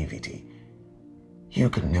her naivety, you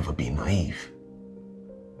can never be naive.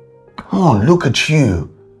 Come on, look at you.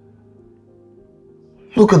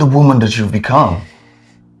 Look at the woman that you've become.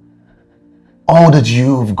 All that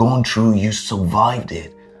you've gone through, you survived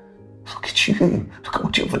it. Look at you. Look at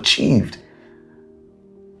what you've achieved.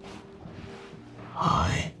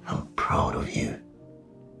 I am proud of you.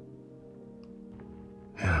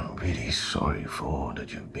 And I'm really sorry for all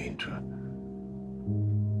that you've been through.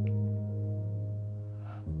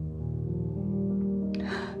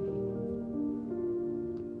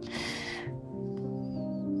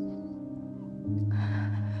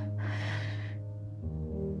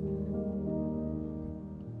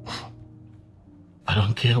 I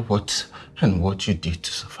don't care what you did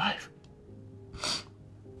to survive.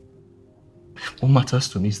 What matters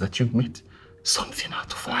to me is that you've made something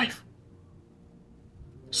out of life.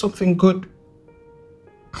 Something good.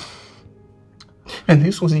 And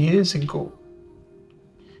this was years ago.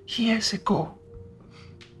 Years ago.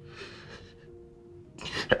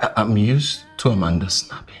 I'm used to Amanda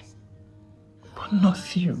snapping. But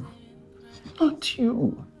not you. Not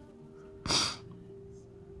you.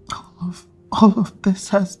 All of this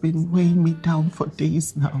has been weighing me down for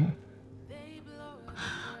days now.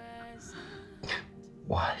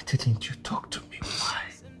 Why didn't you talk to me?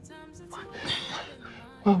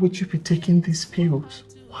 Why would you be taking these pills?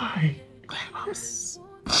 Why?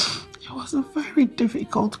 It was a very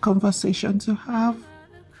difficult conversation to have.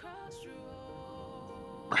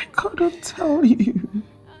 I couldn't tell you.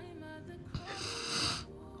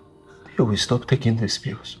 You will stop taking these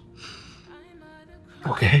pills.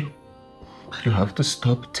 Okay? You have to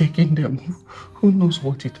stop taking them. Who knows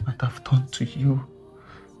what it might have done to you?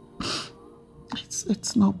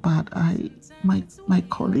 It's not bad. My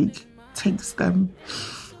colleague takes them.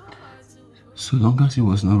 So long as it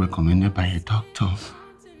was not recommended by a doctor,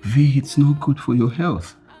 V, it's not good for your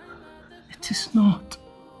health. It is not.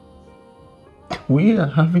 We are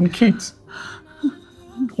having kids.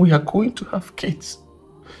 We are going to have kids.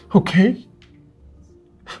 Okay?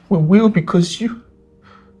 We will, because you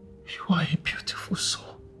are a beautiful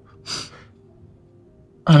soul.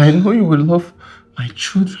 And I know you will love my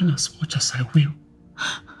children as much as I will.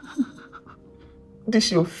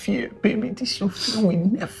 This your fear, baby. This your fear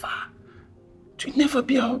will never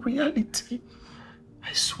be our reality.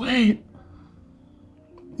 I swear.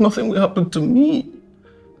 Nothing will happen to me.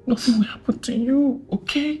 Nothing will happen to you,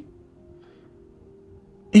 okay?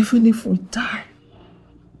 Even if we die,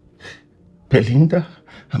 Belinda,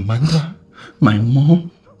 Amanda, my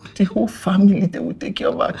mom, the whole family, they will take care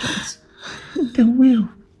of our kids. They will.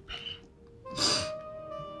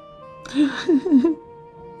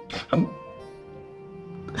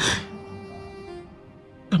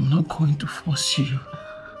 I'm not going to force you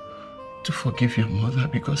to forgive your mother,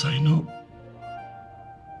 because I know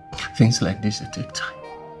things like this, they take time.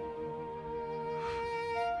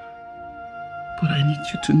 But I need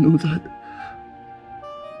you to know that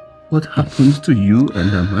what happens to you and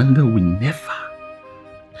Amanda will never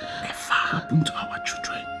happen to our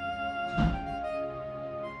children.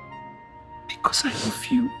 Because I love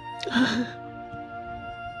you.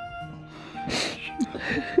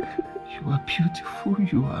 You are beautiful,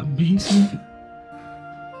 you are amazing.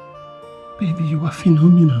 Baby, you are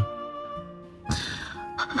phenomenal.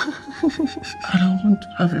 I don't want to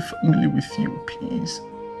have a family with you, please.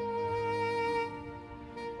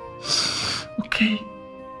 Okay?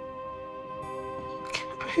 Okay,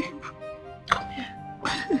 babe. Come here.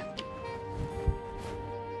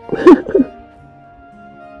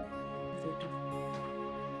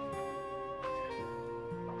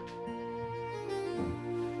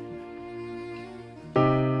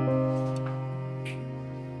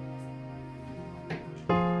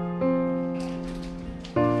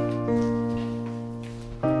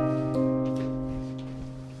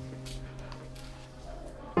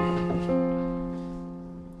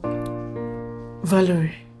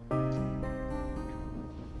 Valerie,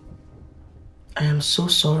 I am so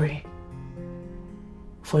sorry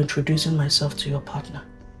for introducing myself to your partner.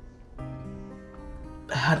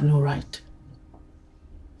 I had no right.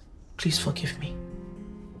 Please forgive me.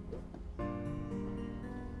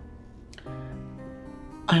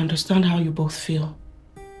 I understand how you both feel.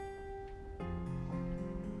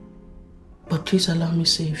 But please allow me to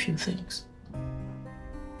say a few things.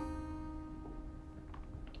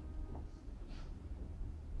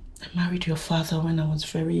 I married your father when I was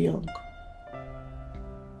very young.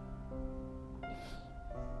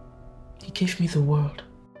 He gave me the world.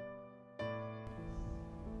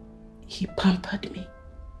 He pampered me.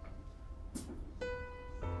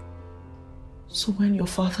 So when your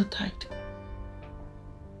father died,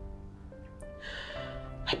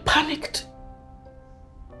 I panicked.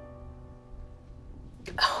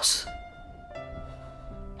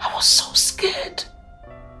 I was so scared.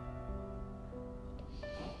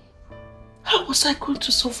 How was I going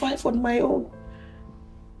to survive on my own?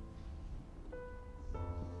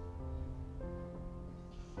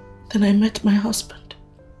 Then I met my husband.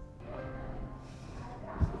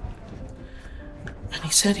 And he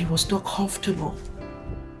said he was not comfortable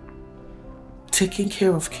taking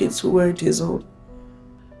care of kids who weren't his own.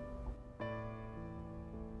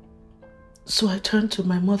 So I turned to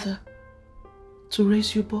my mother to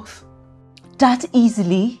raise you both. That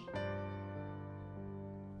easily?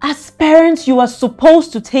 As parents, you are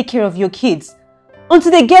supposed to take care of your kids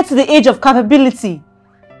until they get to the age of capability.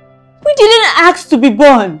 We didn't ask to be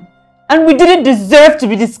born, and we didn't deserve to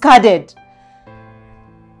be discarded.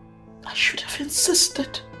 I should have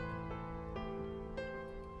insisted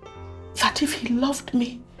that if he loved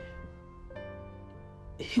me,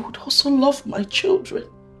 he would also love my children.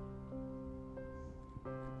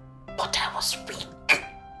 But I was weak.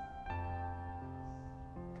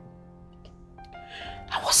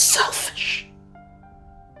 I was selfish.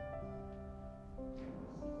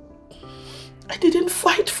 I didn't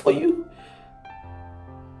fight for you.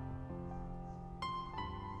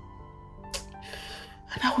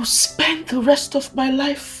 And I will spend the rest of my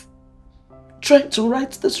life trying to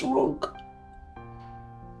right this wrong.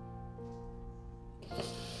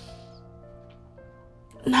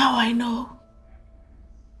 Now I know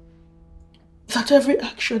that every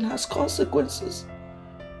action has consequences.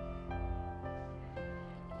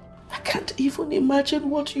 I can't even imagine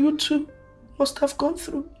what you two must have gone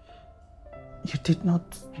through. You did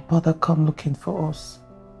not bother come looking for us.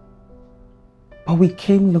 But we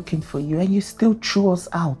came looking for you and you still threw us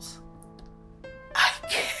out.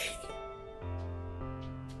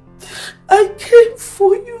 I came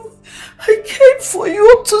for you. I came for you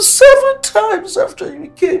up to 7 times after you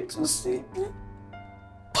came to see me.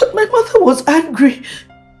 But my mother was angry.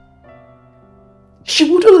 She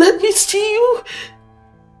wouldn't let me see you.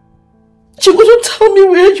 She wouldn't tell me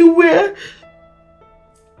where you were.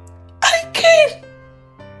 I came.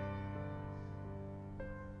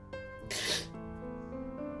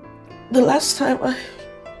 The last time I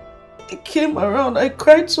came around, I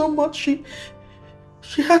cried so much she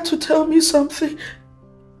had to tell me something.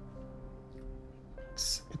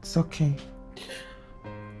 It's okay.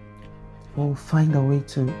 We'll find a way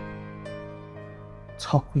to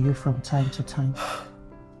talk with you from time to time.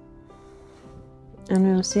 And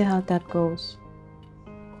we'll see how that goes.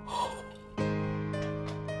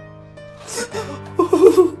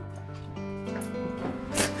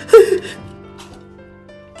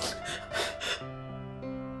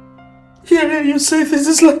 Hearing you say this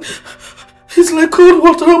is like cold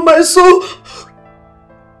water on my soul.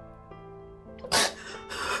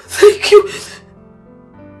 Thank you.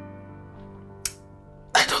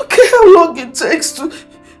 I don't care how long it takes to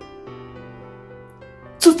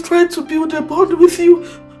try to build a bond with you.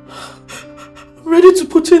 I'm ready to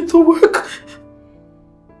put in the work.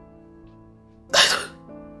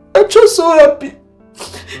 I'm just so happy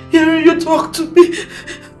hearing you talk to me,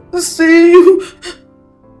 seeing you.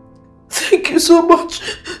 Thank you so much.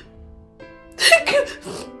 Thank you.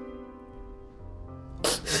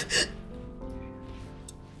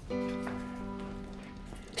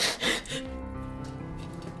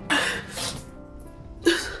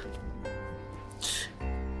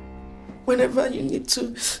 Whenever you need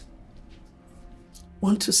to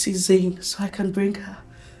want to see Zane so I can bring her.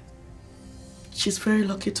 She's very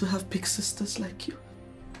lucky to have big sisters like you.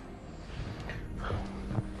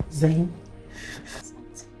 Zane,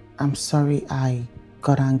 I'm sorry I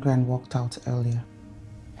got angry and walked out earlier.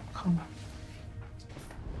 Come on.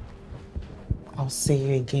 I'll see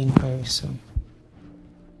you again very soon.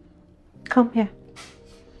 Come here.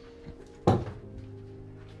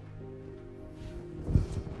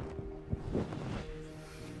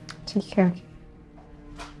 Take care.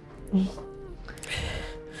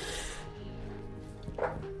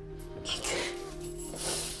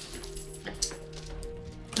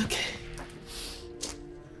 Okay.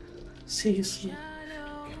 See you soon.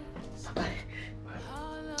 Bye.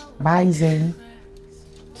 Bye, Zane.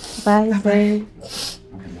 Bye, Zane.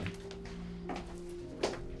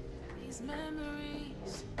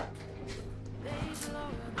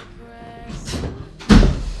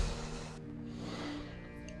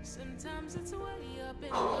 Sometimes it's way up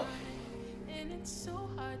in mind, and it's so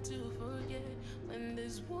hard to forget when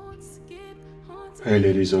this won't skip haunting. Hey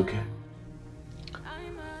ladies, okay?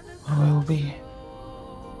 I will be.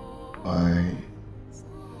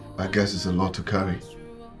 I guess it's a lot to carry.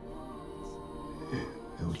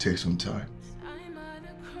 It will take some time.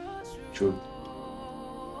 True.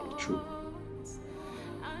 True.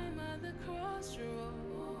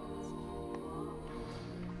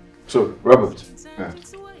 So, Robert,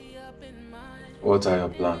 what are your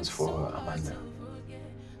plans for Amanda?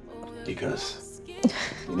 Because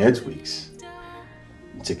in 8 weeks,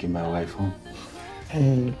 I'm taking my wife home.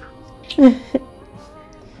 Hey.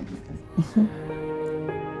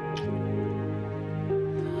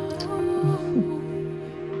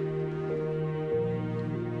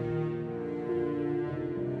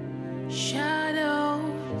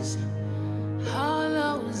 Shadows,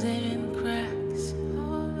 hollows and cracks,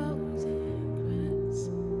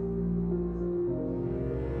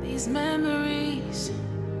 These memories,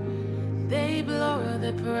 they blur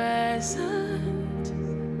the present.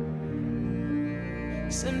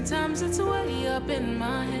 Sometimes it's way up in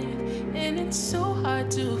my head, and it's so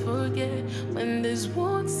hard to forget when this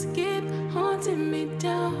one skip haunting me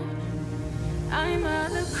down. I'm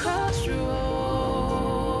at the crossroads.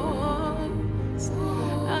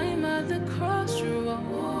 I'm at the crossroads.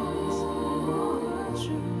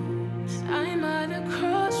 I'm at the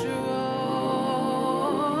crossroads.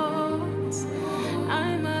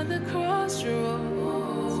 I'm at the crossroads.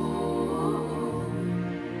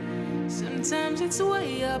 Sometimes it's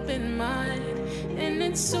way up in my head, and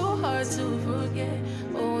it's so hard to forget.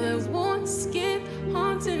 Oh, that one skip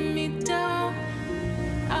haunting me down.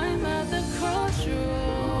 I'm at the crossroads.